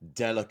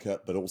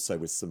 delicate, but also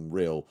with some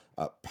real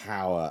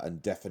power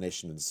and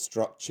definition and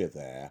structure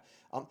there.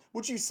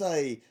 Would you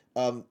say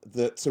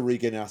that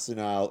Touriga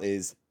Nacional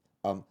is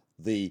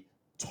the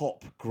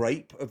top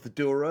grape of the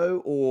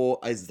Douro, or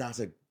is that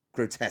a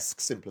grotesque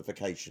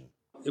simplification?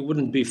 It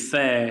wouldn't be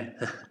fair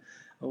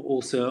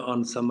also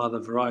on some other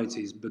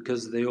varieties,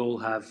 because they all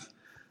have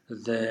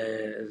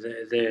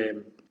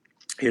their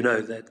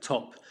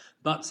top.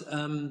 But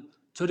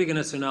Touriga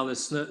Nacional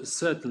is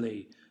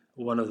certainly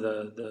one of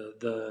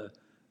the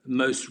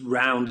most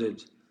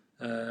rounded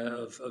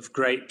of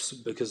grapes,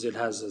 because it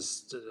has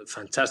a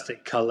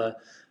fantastic color,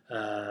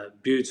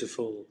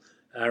 beautiful,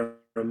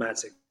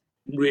 aromatic,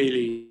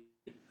 really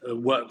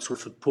works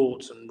with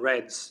ports and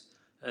reds.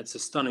 It's a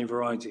stunning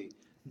variety,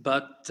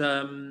 but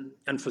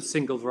and for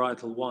single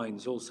varietal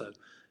wines also.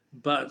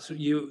 But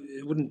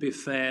it wouldn't be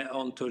fair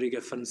on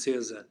Touriga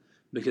Francesa,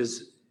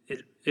 because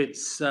it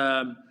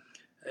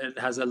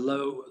has a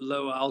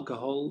lower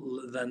alcohol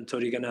than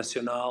Touriga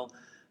Nacional,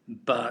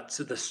 but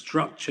the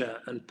structure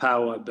and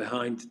power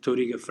behind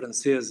Touriga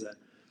Francesa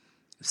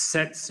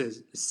sets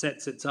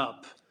it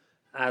up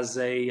as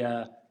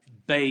a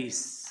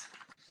base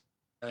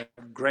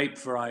grape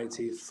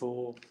variety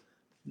for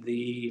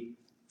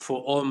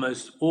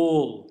almost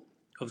all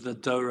of the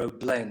Douro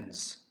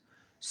blends.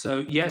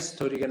 So yes,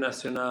 Touriga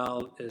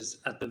Nacional is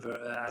at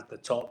the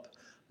top,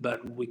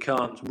 but we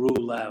can't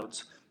rule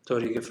out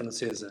Touriga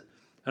Francesa,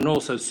 and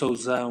also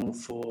Sauzão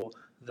for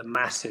the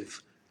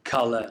massive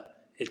colour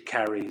it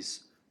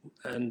carries,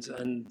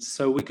 and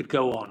so we could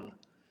go on.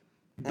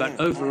 But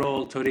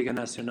overall, Touriga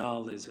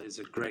Nacional is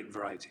a great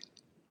variety.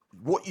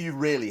 What you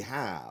really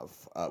have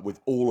with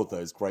all of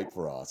those grape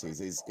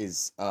varieties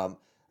is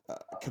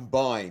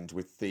combined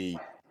with the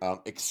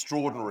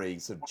extraordinary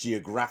sort of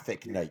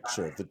geographic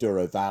nature of the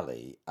Douro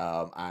Valley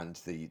and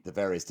the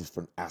various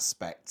different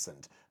aspects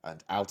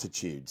and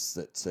altitudes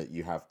that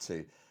you have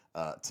to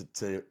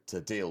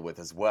deal with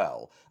as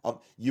well.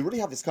 You really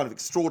have this kind of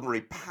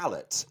extraordinary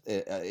palette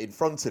in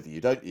front of you,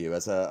 don't you,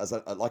 as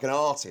like an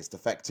artist,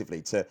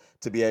 effectively, to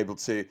be able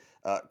to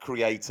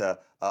create a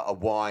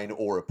wine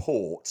or a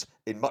port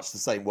in much the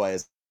same way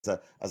as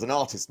an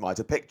artist might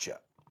a picture.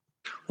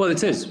 Well,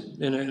 it is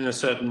in a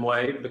certain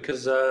way,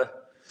 because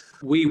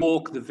we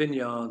walk the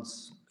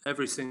vineyards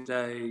every single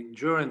day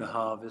during the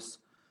harvest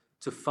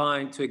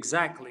to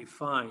exactly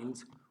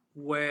find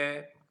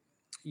where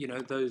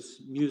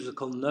those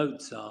musical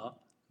notes are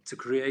to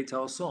create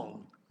our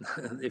song,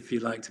 if you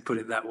like to put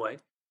it that way.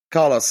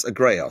 Carlos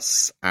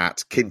Agrejos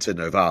at Quinta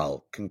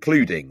Noval,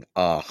 concluding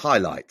our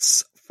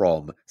highlights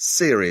from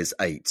Series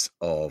 8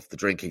 of The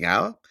Drinking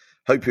Hour.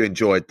 Hope you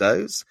enjoyed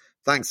those.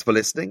 Thanks for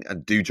listening,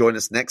 and do join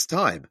us next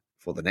time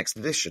for the next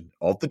edition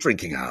of The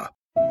Drinking Hour.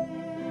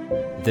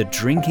 The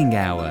Drinking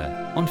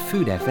Hour on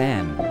Food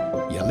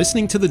FM. You're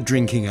listening to The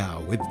Drinking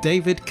Hour with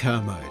David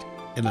Kermode,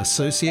 in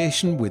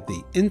association with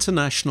the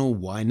International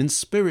Wine and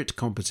Spirit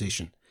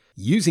Competition,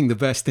 using the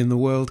best in the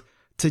world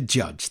to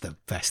judge the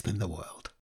best in the world.